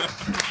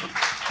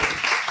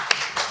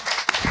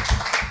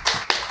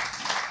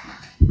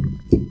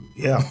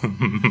 Yeah.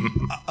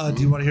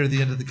 Do you want to hear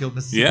the end of the Kiln,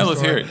 Mississippi Yeah,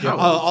 let's story? hear it. Yeah.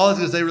 All I was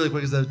going to say really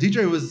quick is that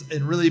DJ was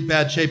in really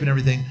bad shape and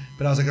everything,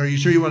 but I was like, are you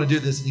sure you want to do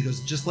this? And he goes,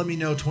 just let me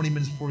know 20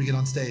 minutes before we get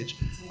on stage.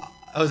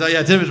 I was like,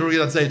 yeah, 10 minutes before we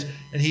get on stage.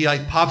 And he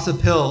like pops a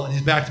pill and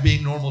he's back to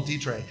being normal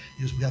DJ.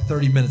 He goes, we got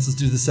 30 minutes, let's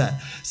do the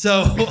set.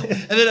 So,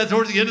 and then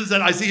towards the end of the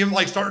set, I see him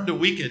like starting to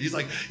weaken. He's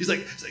like,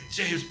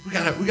 James, we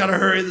gotta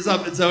hurry this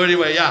up. And so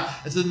anyway, yeah.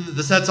 And so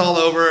the set's all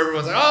over.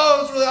 Everyone's like, oh,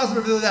 it's really awesome,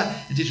 everything like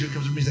that. And DJ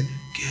comes to me, he's like,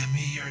 give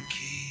me your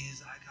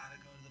keys. I gotta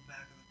go to the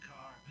back of the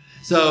car.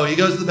 So he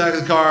goes to the back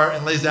of the car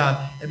and lays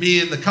down. And me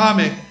and the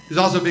comic, who's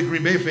also a big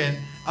Green Bay fan,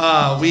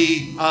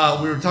 we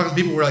were talking to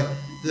people. We're like,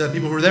 the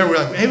people who were there were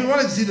like, hey, we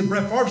wanted to see the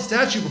Brett Favre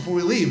statue before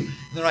we leave. And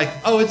they're like,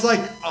 oh, it's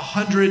like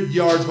 100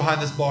 yards behind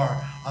this bar.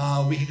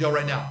 We can go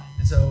right now.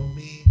 And so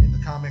me and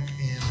the comic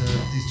and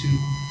these two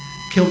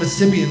Kiln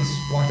Mississippians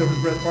walked over to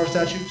the Brett Favre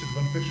statue, took a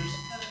bunch of pictures.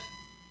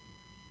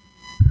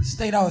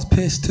 State I was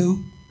pissed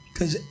too,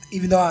 because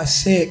even though I was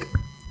sick,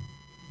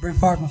 Brett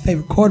Favre's my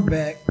favorite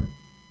quarterback.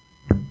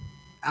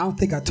 I don't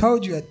think I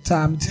told you at the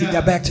time until he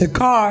got back to the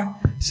car.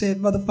 Said,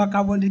 motherfucker,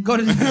 I wanted to go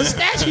to the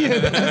statue.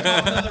 It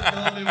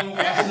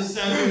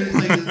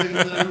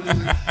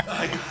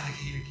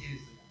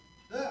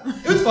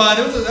was fun.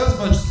 That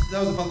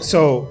was a fun.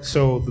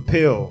 So the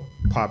pill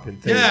popping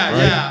thing. Yeah, right?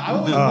 yeah. I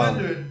was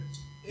wondering.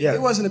 Yeah.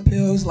 It wasn't a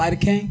pill, it was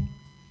lidocaine.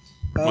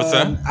 What's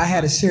that? I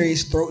had a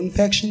serious throat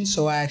infection,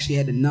 so I actually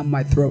had to numb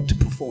my throat to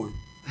perform.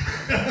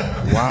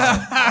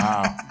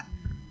 Wow.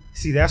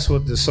 See, that's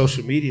what the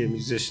social media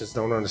musicians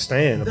don't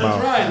understand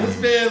about That's right.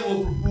 This band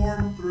will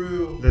perform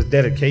through. the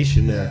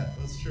dedication there. Yeah,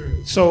 that's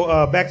true.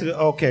 So back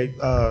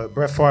to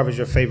Brett Favre is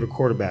your favorite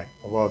quarterback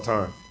of all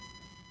time.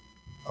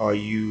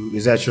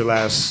 Is that your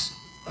last?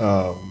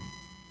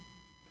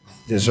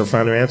 Is your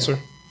final answer?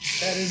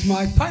 That is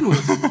my final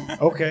answer.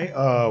 Okay.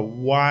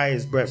 Why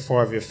is Brett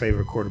Favre your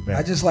favorite quarterback?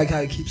 I just like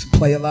how he keeps the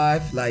play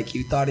alive. Like,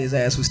 you thought his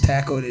ass was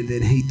tackled and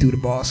then he threw the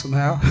ball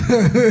somehow.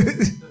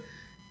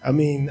 I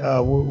mean,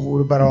 what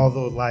about all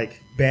the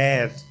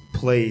bad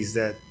plays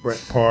that Brett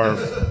Favre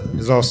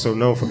is also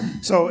known for?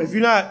 So if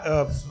you're not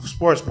a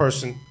sports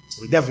person,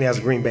 he definitely has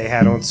a Green Bay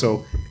hat on,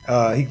 so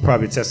he could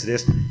probably attest to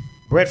this.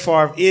 Brett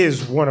Favre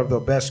is one of the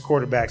best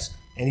quarterbacks,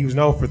 and he was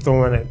known for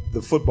throwing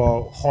the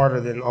football harder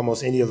than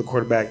almost any other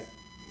quarterback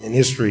in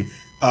history.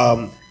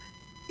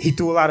 He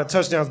threw a lot of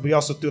touchdowns, but he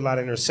also threw a lot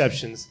of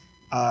interceptions,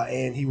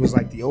 and he was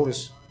like the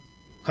oldest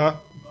Huh?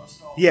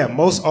 Yeah,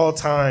 most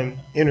all-time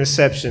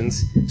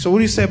interceptions. So what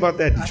do you say about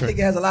that, I Detroit? think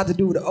it has a lot to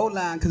do with the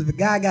O-line because if a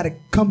guy got to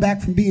come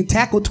back from being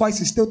tackled twice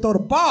and still throw the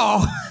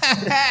ball.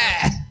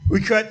 We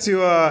cut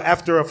to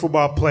after a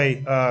football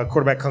play,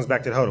 quarterback comes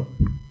back to the huddle.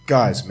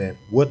 Guys, man,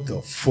 what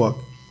the fuck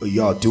are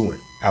y'all doing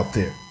out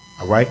there?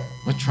 All right?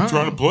 We're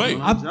Trying to play.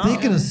 I'm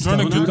thinking of stuff.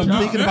 Trying to I'm do the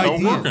thinking of job.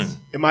 ideas. Working.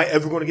 Am I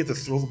ever going to get to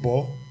throw the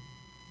ball?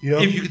 You know,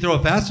 If you can throw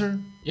it faster.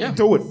 Yeah.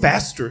 throw it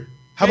faster.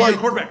 How Yeah, about you're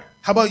a quarterback.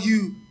 How about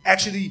you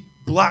actually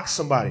block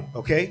somebody?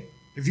 Okay,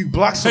 if you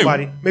block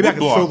somebody, maybe I we're can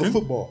throw the blocking.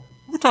 football.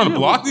 We're trying to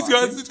block these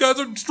guys. These guys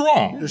are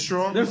strong. They're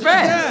strong. They're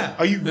fast.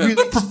 Are you They're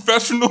really?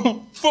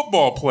 professional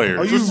football players.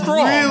 Are you They're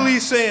strong. really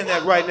saying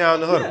that right now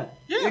in the huddle?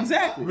 Yeah,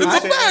 exactly. It's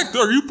a fact.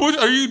 Are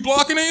you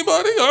blocking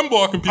anybody? I'm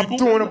blocking people. I'm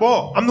throwing the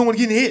ball. I'm the one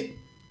getting hit.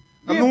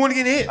 I'm the one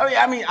getting hit.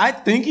 I mean, I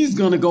think he's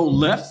gonna go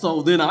left,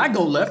 so then I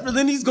go left, and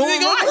then he's going They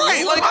go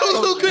right. right.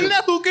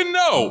 Like who can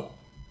know?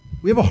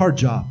 We have a hard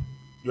job.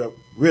 Yeah,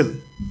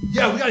 really?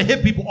 Yeah, we got to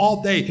hit people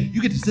all day.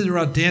 You get to sit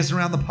around dancing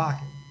around the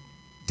pocket.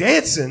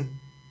 Dancing?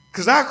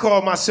 Because I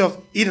called myself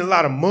eating a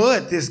lot of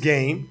mud this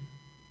game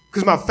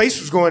because my face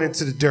was going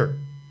into the dirt.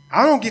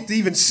 I don't get to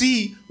even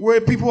see where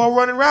people are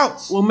running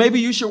routes. Well, maybe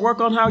you should work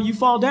on how you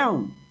fall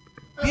down.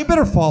 Be a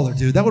better faller,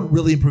 dude. That would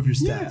really improve your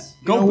stats.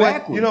 You know Go what?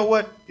 backwards.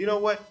 You know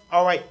what?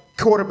 All right,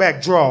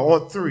 quarterback draw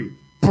on 3.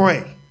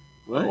 Break.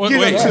 What? Get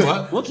Wait, up to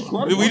what? it. What's the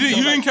quarterback?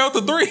 You didn't count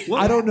the 3.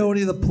 I don't know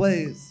any of the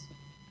plays.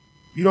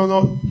 You don't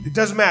know? It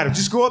doesn't matter.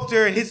 Just go up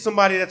there and hit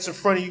somebody that's in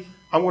front of you.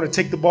 I'm going to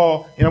take the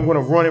ball and I'm going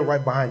to run it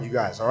right behind you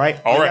guys. All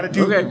right? All All right. you got to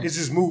do Okay. is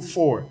just move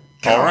forward.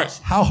 All right.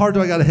 How hard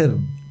do I got to hit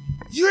him?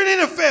 You're in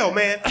NFL,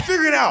 man.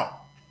 Figure it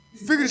out.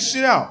 Figure this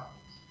shit out.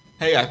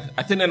 Hey,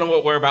 I think I know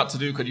what we're about to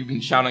do because you've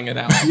been shouting it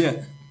out.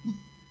 Yeah.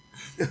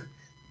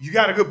 You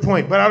got a good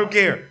point, but I don't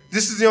care.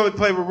 This is the only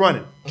play we're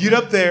running. Get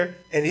up there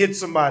and hit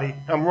somebody.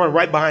 I'm running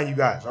right behind you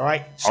guys. All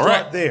right? Start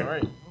right. there. All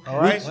right. All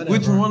right?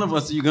 Which one of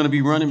us are you going to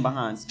be running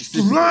behind? Just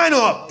line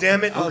up,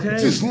 damn it. Okay.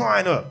 Just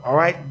line up. All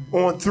right?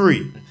 On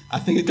 3. I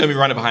think it's going to be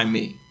running behind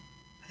me.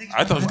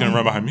 I thought he was going to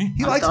run behind me.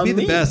 He likes thought being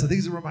the me. best. I think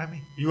he's going to run behind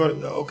me. You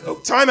want to? Okay. Oh,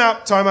 time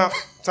out.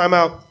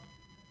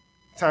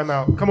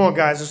 Come on,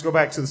 guys. Let's go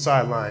back to the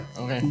sideline.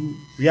 Okay.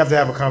 We have to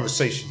have a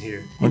conversation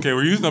here. Okay,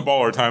 we're using up all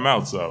our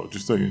timeouts, though,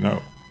 just so you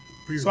know.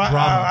 So I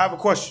have a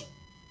question.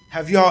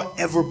 Have y'all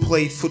ever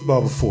played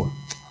football before?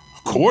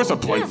 Of course I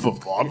played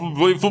football. I've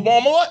played football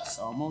all my life.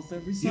 Almost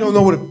every You don't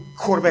know what a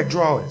quarterback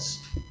draw is.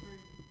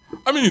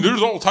 I mean,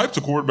 there's all types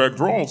of quarterback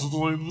draws.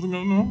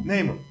 Name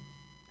them.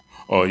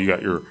 Oh, you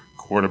got your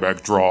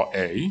quarterback draw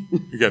A.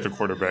 You got the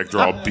quarterback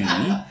draw B.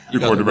 Your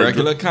got the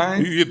regular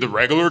kind? You get the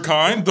regular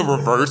kind, the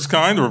reverse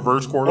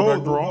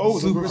quarterback draw.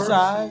 the reverse.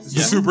 Supersized. The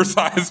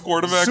supersized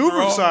quarterback draw.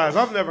 Supersize.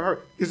 I've never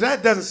heard. Because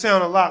that doesn't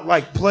sound a lot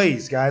like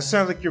plays, guys. It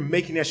sounds like you're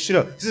making that shit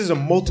up. This is a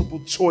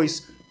multiple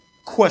choice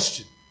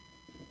question.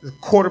 There's a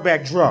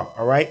quarterback draw,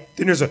 all right?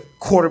 Then there's a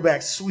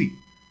quarterback sweep.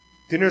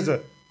 Then there's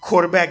a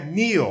quarterback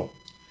kneel.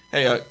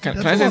 Hey, can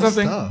That's I a say lot of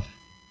something? stuff.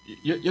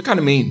 You're kind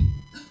of mean.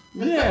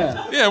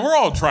 Yeah. Yeah, we're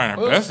all trying our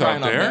We're best trying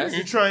out our there. best.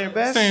 You trying your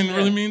best? Saying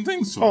really mean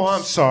things to Oh, us.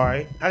 I'm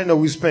sorry. I didn't know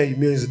we was paying you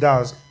millions of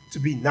dollars to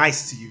be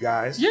nice to you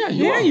guys. Yeah,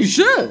 You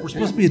should. We're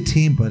supposed to be a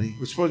team, buddy.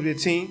 We're supposed to be a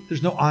team.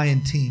 There's no I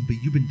in team, but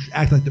you've been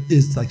acting like there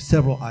is like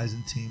several I's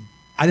in team.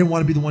 I didn't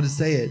want to be the one to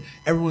say it.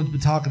 Everyone's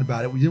been talking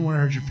about it. We didn't want to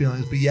hurt your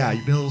feelings, but yeah,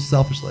 you've been a little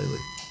selfish lately.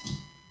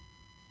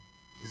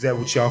 Is that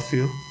what y'all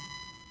feel?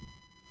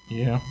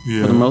 Yeah.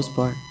 Yeah. For the most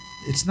part.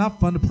 It's not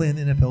fun to play in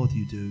the NFL with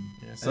you, dude.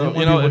 Yeah, I so didn't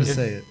you want know, to be able if, to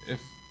say it.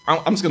 if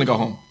I'm just gonna go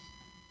home.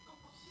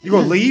 You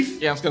gonna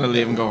leave? Yeah, I'm just gonna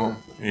leave and go home.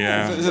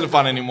 Yeah. This isn't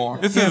fun anymore.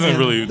 This isn't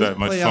really that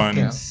much Playoff fun.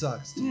 game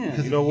sucks. Dude, Yeah.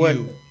 because You know of what?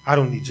 you. I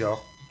don't need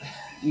y'all.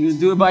 You gonna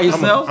do it by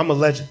yourself? I'm a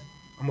legend.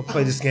 I'm gonna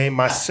play this game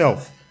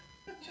myself.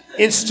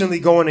 Instantly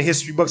go into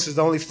history books as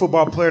the only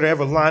football player to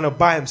ever line up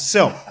by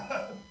himself.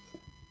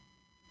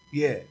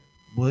 Yeah,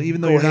 Well,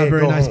 even though Go you're not a ahead,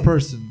 very go nice home.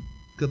 person,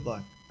 good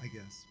luck, I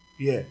guess.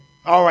 yeah.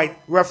 All right,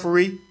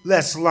 referee,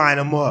 let's line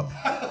them up.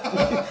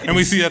 And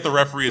we see that the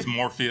referee is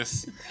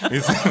Morpheus.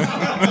 He's-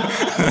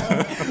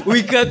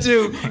 We cut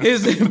to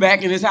his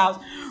back in his house.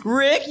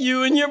 Rick,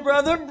 you and your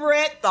brother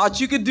Brett thought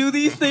you could do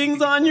these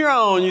things on your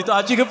own. You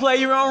thought you could play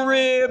your own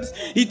ribs.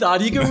 He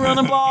thought he could run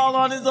a ball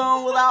on his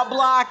own without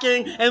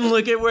blocking. And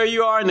look at where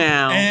you are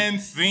now.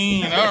 and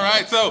scene. All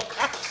right, so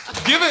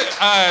give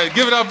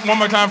it up one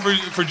more time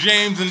for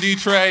James and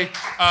D-Trey.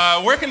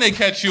 Where can they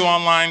catch you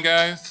online,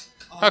 guys?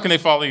 How can they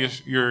follow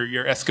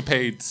your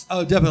escapades?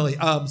 Oh, definitely.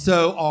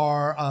 So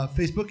our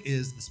Facebook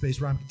is the Space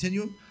Rhyme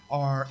Continuum.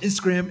 Our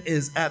Instagram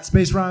is at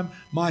Space Rhyme.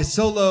 My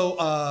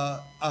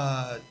solo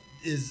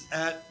is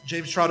at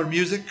James Trotter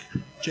Music,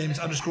 James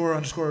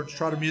 __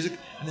 Trotter Music,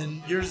 and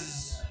then yours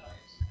is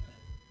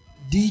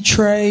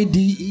D-Trey,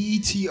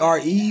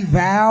 D-E-T-R-E,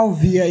 Val,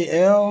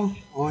 V-A-L,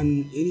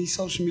 on any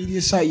social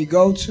media site you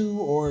go to,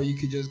 or you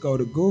could just go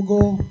to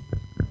Google.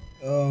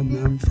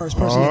 I'm the first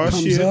person that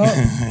comes shit.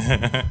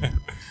 up.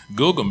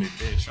 Google me,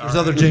 bitch. there's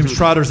other James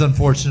Trotters,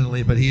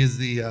 unfortunately, but he is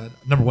the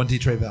 #1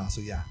 D-Trey Val.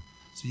 So yeah,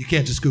 so you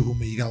can't just Google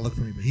me. You gotta look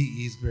for me. But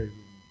he's very.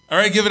 All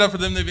right, give it up for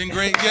them. They've been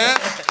great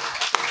guests.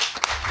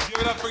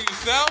 Give it up for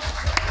yourself.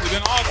 You've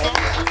been awesome.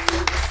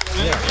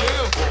 Thank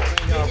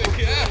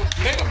you. Yeah.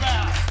 Take a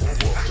bow.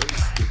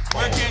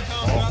 Where can't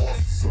tell us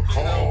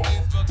nothing.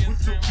 Facebook,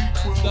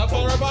 Instagram, stuff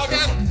on our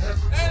podcast.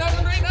 And have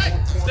a great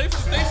night. Stay for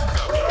the station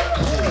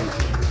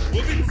show.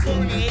 We'll be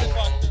performing at 8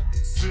 o'clock.